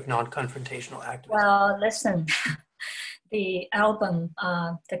rubric of non-confrontational activism? Well, listen, the album,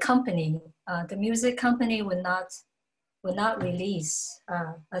 the company, the music company would not release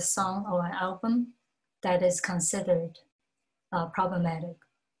a song or an album that is considered problematic.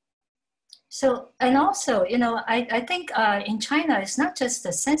 So, and also, I think in China, it's not just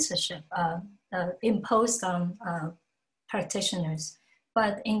the censorship imposed on practitioners,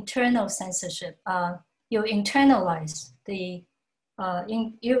 but internal censorship. You internalize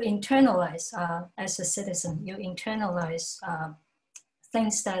as a citizen, you internalize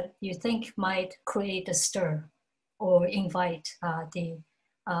things that you think might create a stir or invite the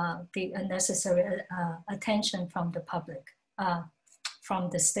unnecessary attention from the public, from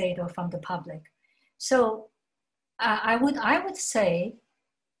the state or from the public. So I would say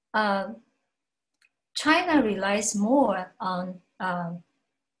China relies more on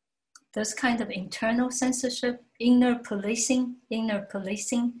this kind of internal censorship, inner policing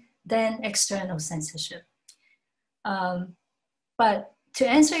than external censorship. But to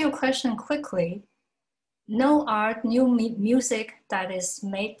answer your question quickly, no art, new music that is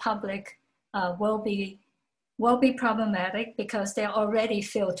made public will be problematic because they're already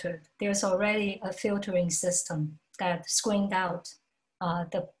filtered. There's already a filtering system that screened out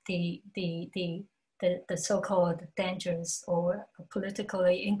the so-called dangerous or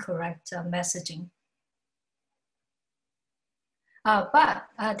politically incorrect messaging. But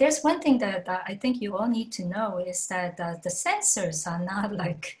there's one thing that I think you all need to know is that the censors are not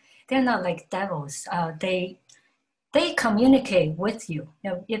like, they're not like devils. They communicate with you. You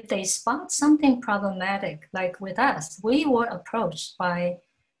know, if they spot something problematic, like with us, we were approached by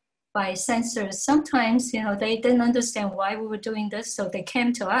censors. Sometimes, you know, they didn't understand why we were doing this, so they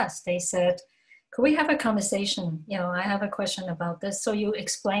came to us. They said, could we have a conversation? You know, I have a question about this. So you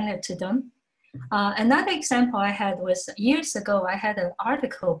explain it to them. Another example I had was years ago, I had an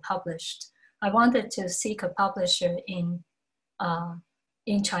article published. I wanted to seek a publisher in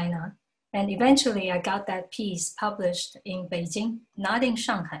China. And eventually I got that piece published in Beijing, not in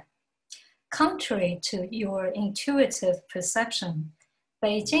Shanghai. Contrary to your intuitive perception,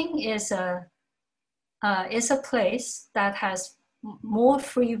 Beijing is a place that has more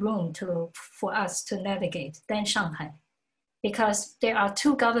free room for us to navigate than Shanghai, because there are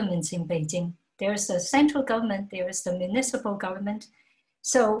two governments in Beijing. There's the central government, there is the municipal government.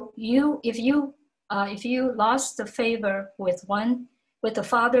 So if you lost the favor with the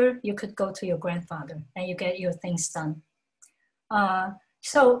father, you could go to your grandfather and you get your things done.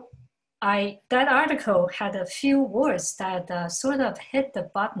 So that article had a few words that sort of hit the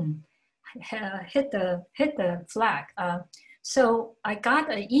button, hit the flag. So I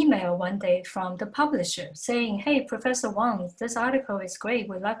got an email one day from the publisher saying, hey, Professor Wang, this article is great.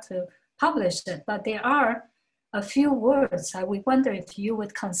 We'd love to publish it, but there are a few words we wonder if you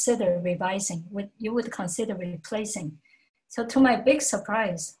would consider revising, you would consider replacing. So to my big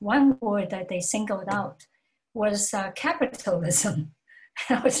surprise, one word that they singled out was capitalism.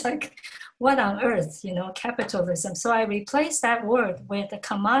 I was like, what on earth, you know, capitalism? So I replaced that word with a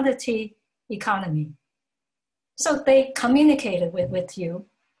commodity economy. So they communicated with you.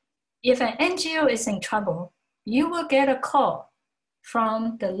 If an NGO is in trouble, you will get a call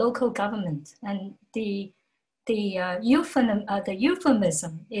from the local government. And the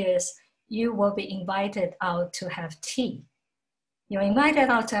euphemism is you will be invited out to have tea. You're invited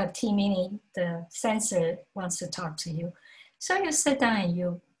out to have tea, meaning the censor wants to talk to you. So you sit down and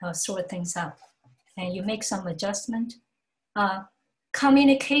you sort things out and you make some adjustment.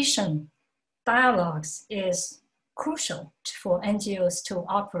 Communication, dialogues is crucial for NGOs to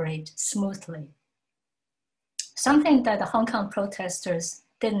operate smoothly. Something that the Hong Kong protesters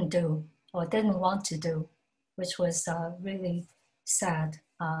didn't do or didn't want to do, which was really sad.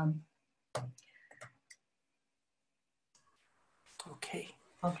 Okay.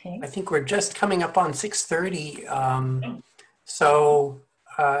 Okay. I think we're just coming up on 6:30. So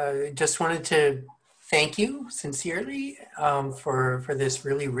just wanted to thank you sincerely for this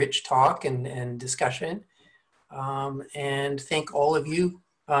really rich talk and discussion. And thank all of you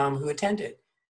who attended.